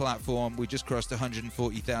biggest platform, we just crossed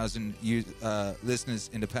 140,000 listeners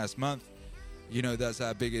in the past month. You know, that's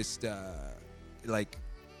our biggest,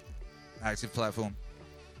 active platform.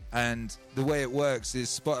 And the way it works is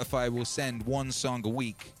Spotify will send one song a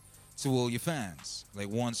week to all your fans. Like,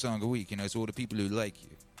 one song a week, you know, it's all the people who like you.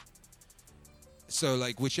 So,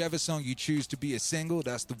 like, whichever song you choose to be a single,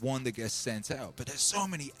 that's the one that gets sent out. But there's so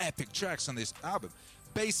many epic tracks on this album.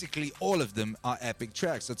 Basically, all of them are epic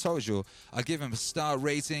tracks. I told you, I give them a star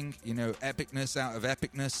rating, you know, epicness out of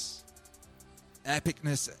epicness.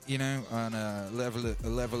 Epicness, you know, on a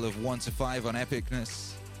level of 1 to 5 on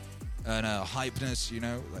epicness. And hypeness, you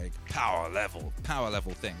know, like power level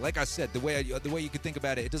thing. Like I said, the way you could think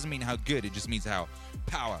about it, it doesn't mean how good, it just means how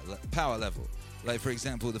power level. Like, for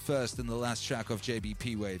example, the first and the last track of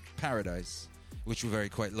JBP Wave, Paradise, which were very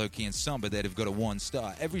quite low-key and somber, they'd have got a 1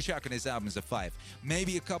 star. Every track on this album is a 5.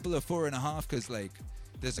 Maybe a couple of 4.5, because, like,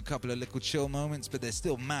 there's a couple of little chill moments, but they're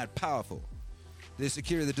still mad powerful. This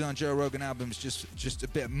Akira the Don Joe Rogan album is just a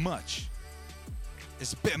bit much.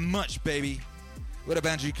 It's a bit much, baby. What up,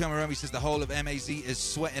 Andrew Kamarami says the whole of MAZ is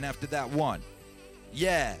sweating after that one.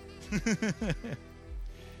 Yeah.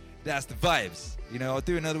 That's the vibes. You know, I'll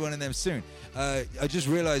do another one of them soon. I just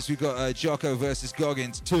realized we got Jocko versus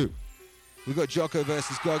Goggins 2. We got Jocko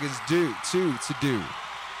versus Goggins 2 to do.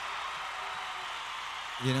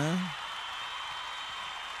 You know?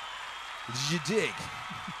 Did you dig?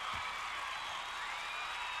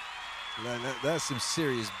 That's some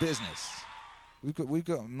serious business. We've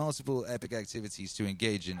got multiple epic activities to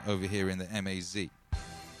engage in over here in the MAZ.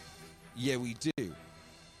 Yeah, we do.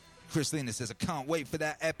 Chris Lena says, I can't wait for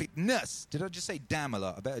that epicness. Did I just say damn a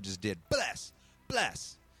lot? I bet I just did. Bless.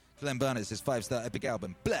 Bless. Glenn Barnett says 5-star epic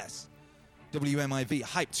album. Bless. WMIV,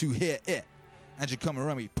 hype to hear it. Andrew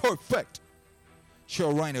Kamarami, perfect.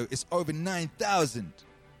 Cheryl Rhino, it's over 9,000.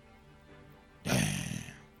 Damn.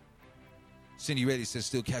 Cindy Reddy says,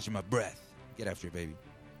 still catching my breath. Get after it, baby.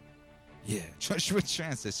 Yeah. Joshua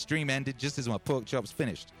Tran says, stream ended just as my pork chops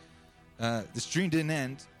finished. The stream didn't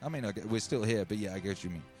end. I mean, we're still here, but yeah, I get what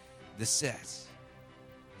you mean. The set.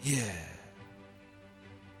 Yeah.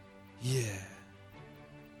 Yeah.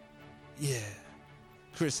 Yeah.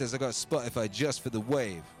 Chris says, I got Spotify just for the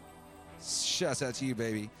wave. Shouts out to you,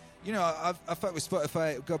 baby. You know, I fuck with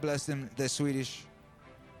Spotify. God bless them. They're Swedish.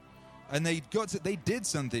 And they did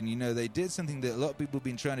something, you know, they did something that a lot of people have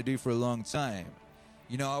been trying to do for a long time.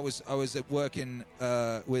 You know, I was at working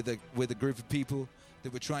with a group of people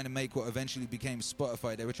that were trying to make what eventually became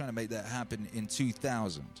Spotify. They were trying to make that happen in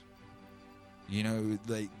 2000. You know,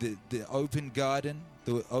 like the open garden,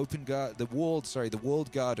 the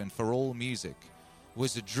walled garden for all music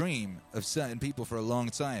was a dream of certain people for a long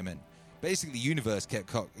time, and basically Universal kept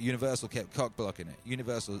cock blocking it.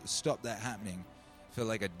 Universal stopped that happening for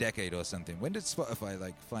like a decade or something. When did Spotify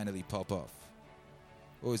like finally pop off?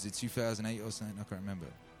 What was it, 2008 or something? I can't remember.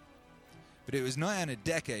 But it was not in a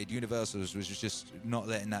decade. Universal was just not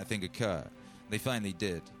letting that thing occur. They finally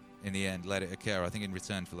did, in the end, let it occur. I think in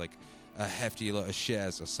return for like a hefty lot of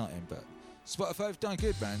shares or something. But Spotify have done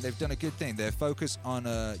good, man. They've done a good thing. They're focused on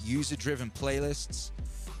user-driven playlists,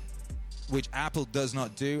 which Apple does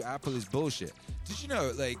not do. Apple is bullshit. Did you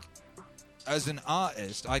know, like, as an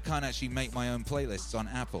artist, I can't actually make my own playlists on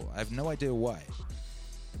Apple. I have no idea why.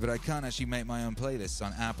 But I can't actually make my own playlists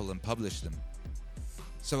on Apple and publish them.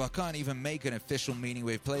 So I can't even make an official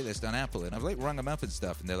Meaningwave playlist on Apple. And I've like rung them up and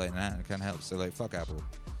stuff, and they're like, nah, I can't help. So like, fuck Apple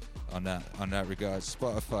on that regard.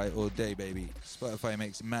 Spotify all day, baby. Spotify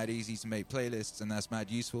makes it mad easy to make playlists, and that's mad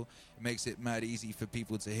useful. It makes it mad easy for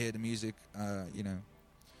people to hear the music, you know.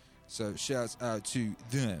 So shouts out to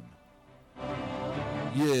them.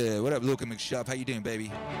 Yeah, what up, Luca McShop? How you doing, baby?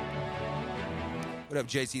 What up,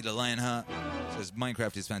 JT the Lionheart? Says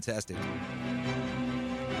Minecraft is fantastic.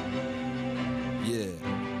 Yeah.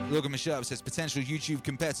 Luca McShop says potential YouTube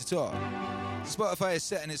competitor. Spotify is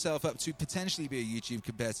setting itself up to potentially be a YouTube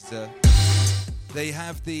competitor. They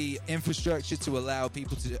have the infrastructure to allow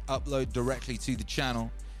people to upload directly to the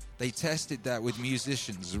channel. They tested that with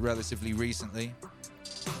musicians relatively recently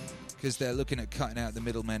because they're looking at cutting out the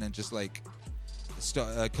middlemen and just like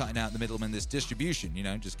start cutting out the middleman, this distribution, you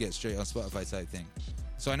know, just get straight on Spotify type thing.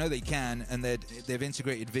 So I know they can, and they've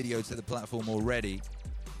integrated video to the platform already,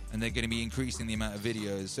 and they're going to be increasing the amount of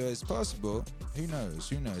videos. So it's possible. Who knows?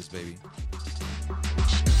 Who knows, baby?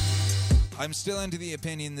 I'm still under the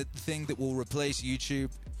opinion that the thing that will replace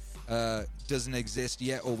YouTube doesn't exist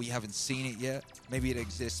yet, or we haven't seen it yet. Maybe it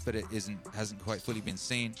exists, but it hasn't quite fully been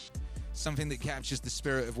seen. Something that captures the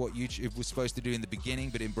spirit of what YouTube was supposed to do in the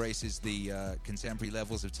beginning, but embraces the contemporary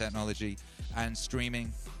levels of technology and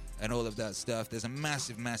streaming and all of that stuff. There's a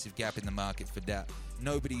massive, massive gap in the market for that.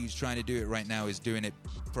 Nobody who's trying to do it right now is doing it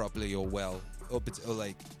properly or well, or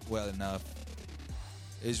like well enough.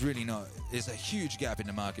 It's really not. There's a huge gap in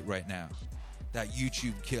the market right now. That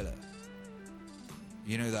YouTube killer.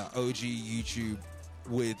 You know, that OG YouTube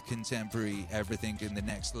with contemporary everything in the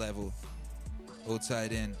next level. All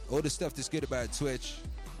tied in. All the stuff that's good about Twitch.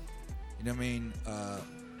 You know what I mean?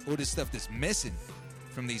 All the stuff that's missing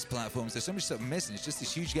from these platforms. There's so much stuff missing. It's just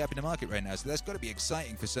this huge gap in the market right now. So that's got to be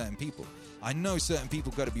exciting for certain people. I know certain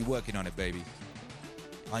people got to be working on it, baby.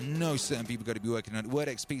 I know certain people got to be working on it. Word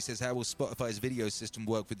XP says, how will Spotify's video system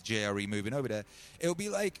work with JRE moving over there? It'll be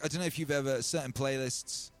like, I don't know if you've ever, certain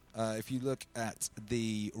playlists, if you look at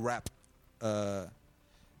the rap, the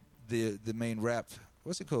main rap,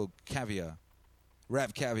 what's it called? Caviar.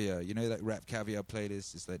 Rap Caviar. You know that Rap Caviar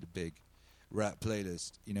playlist? It's like the big rap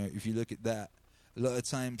playlist. You know, if you look at that, a lot of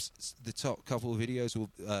times the top couple of videos will,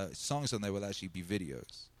 songs on there will actually be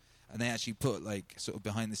videos. And they actually put like sort of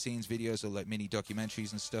behind the scenes videos or like mini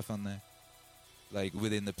documentaries and stuff on there, like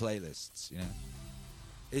within the playlists. You know,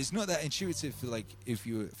 it's not that intuitive for like if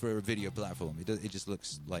you for a video platform. It just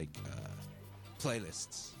looks like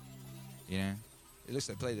playlists. You know, it looks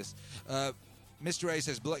like playlists. Mr. A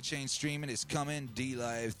says blockchain streaming is coming. D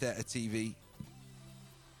Live, Theta TV.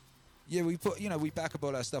 Yeah, we put we back up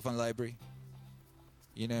all our stuff on library.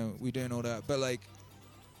 You know, we doing all that, but like,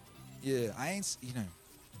 yeah, I ain't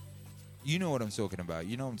You know what I'm talking about.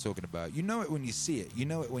 You know what I'm talking about. You know it when you see it. You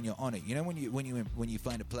know it when you're on it. You know when you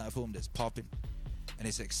find a platform that's popping and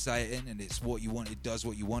it's exciting and it's what you want. It does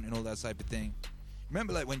what you want and all that type of thing.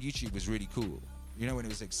 Remember like when YouTube was really cool. You know when it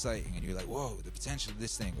was exciting and you're like, whoa, the potential of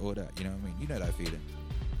this thing or that. You know what I mean? You know that feeling.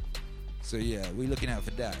 So yeah, we're looking out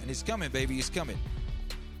for that. And it's coming, baby. It's coming.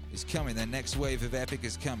 It's coming. The next wave of epic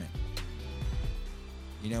is coming.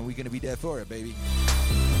 You know, we're going to be there for it, baby.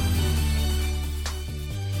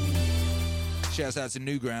 Shouts out to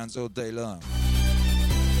Newgrounds all day long.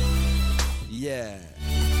 Yeah.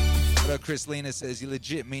 What up, Chris Lena says, you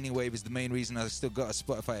legit Meaningwave is the main reason I still got a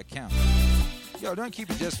Spotify account. Yo, don't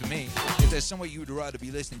keep it just for me. If there's somewhere you would rather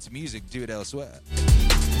be listening to music, do it elsewhere.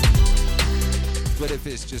 But if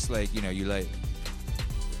it's just like, you know, you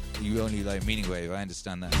only like Meaningwave, I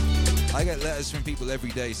understand that. I get letters from people every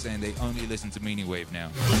day saying they only listen to Meaningwave now.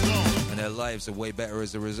 And their lives are way better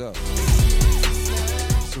as a result.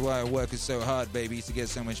 That's why I work so hard, baby, to get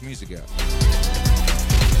so much music out.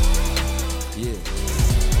 Yeah.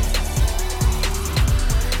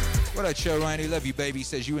 What up, Cho Ryan, who love you, baby,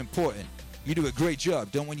 says you important. You do a great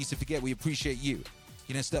job. Don't want you to forget we appreciate you.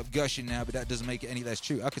 You don't stop gushing now, but that doesn't make it any less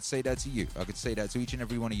true. I could say that to you. I could say that to each and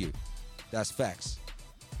every one of you. That's facts.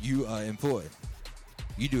 You are important.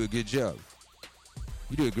 You do a good job.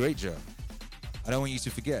 You do a great job. I don't want you to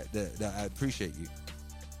forget that I appreciate you.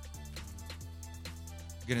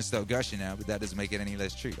 I'm going to stop gushing now, but that doesn't make it any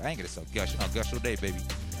less true. I ain't going to stop gushing. I'll gush all day, baby.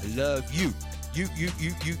 I love you. You,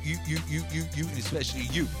 and especially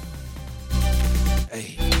you.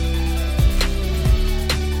 Hey.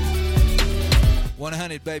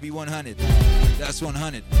 100, baby, 100. That's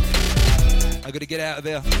 100. I gotta get out of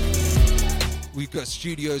there. We've got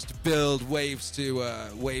studios to build, waves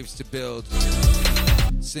to build,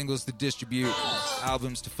 singles to distribute,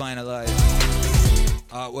 albums to finalize,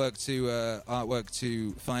 artwork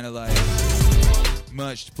to finalize,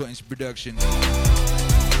 merch to put into production,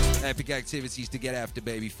 epic activities to get after,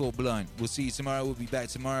 baby, full blown. We'll see you tomorrow. We'll be back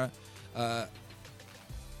tomorrow. I'm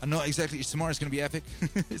not exactly. Tomorrow's gonna be epic.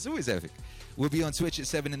 It's always epic. We'll be on Twitch at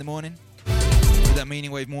 7 in the morning with that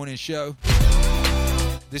Meaningwave morning show.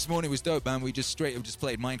 This morning was dope, man. We just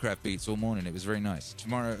played Minecraft beats all morning. It was very nice.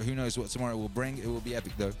 Tomorrow, who knows what tomorrow will bring. It will be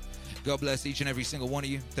epic, though. God bless each and every single one of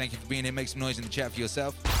you. Thank you for being here. Make some noise in the chat for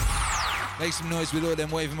yourself. Make some noise with all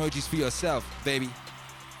them wave emojis for yourself, baby.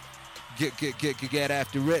 Get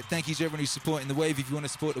after it. Thank you to everyone who's supporting the wave. If you want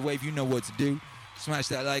to support the wave, you know what to do. Smash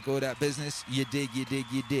that like, all that business. You dig.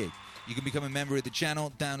 You can become a member of the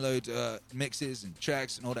channel, download mixes and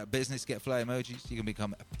tracks and all that business, get fly emojis. You can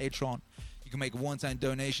become a patron. You can make a one-time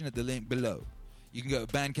donation at the link below. You can go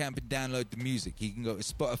to Bandcamp and download the music. You can go to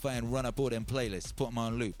Spotify and run up all them playlists, put them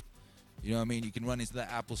on loop. You know what I mean? You can run into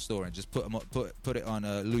that Apple store and just put it on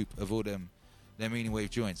a loop of all them Meaningwave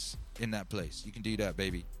joints in that place. You can do that,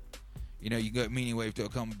 baby. You know, you can go to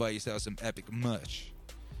meaningwave.com and buy yourself some epic merch.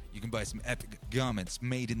 You can buy some epic garments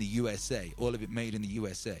made in the USA. All of it made in the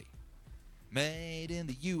USA. Made in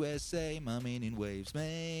the USA, my Meaningwaves.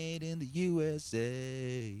 Made in the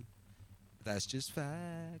USA. That's just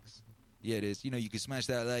facts. Yeah, it is. You know, you can smash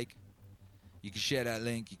that like. You can share that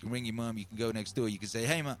link. You can ring your mom. You can go next door. You can say,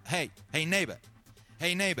 hey, hey, neighbor.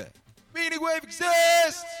 Hey, neighbor. Meaningwave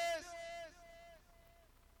exists!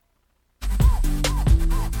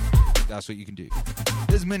 That's what you can do.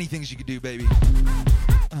 There's many things you can do, baby.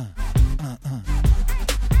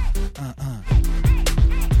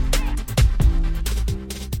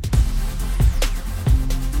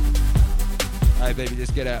 Alright, baby, let's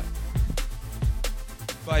get out.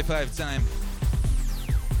 5-5 time.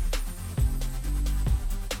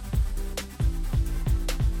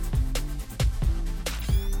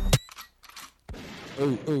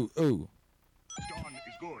 Oh. Done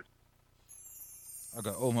is good. I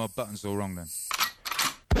got all my buttons all wrong then.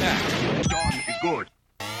 Done is good.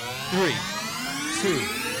 3, 2,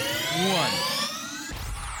 1.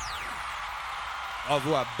 Au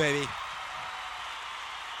revoir, baby.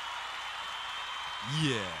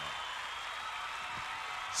 Yeah.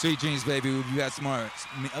 Sweet dreams, baby. We'll be back tomorrow.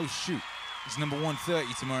 Oh, shoot. It's number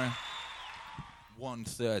 130 tomorrow.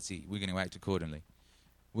 130. We're going to act accordingly.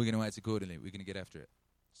 We're going to get after it.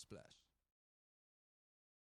 Splash.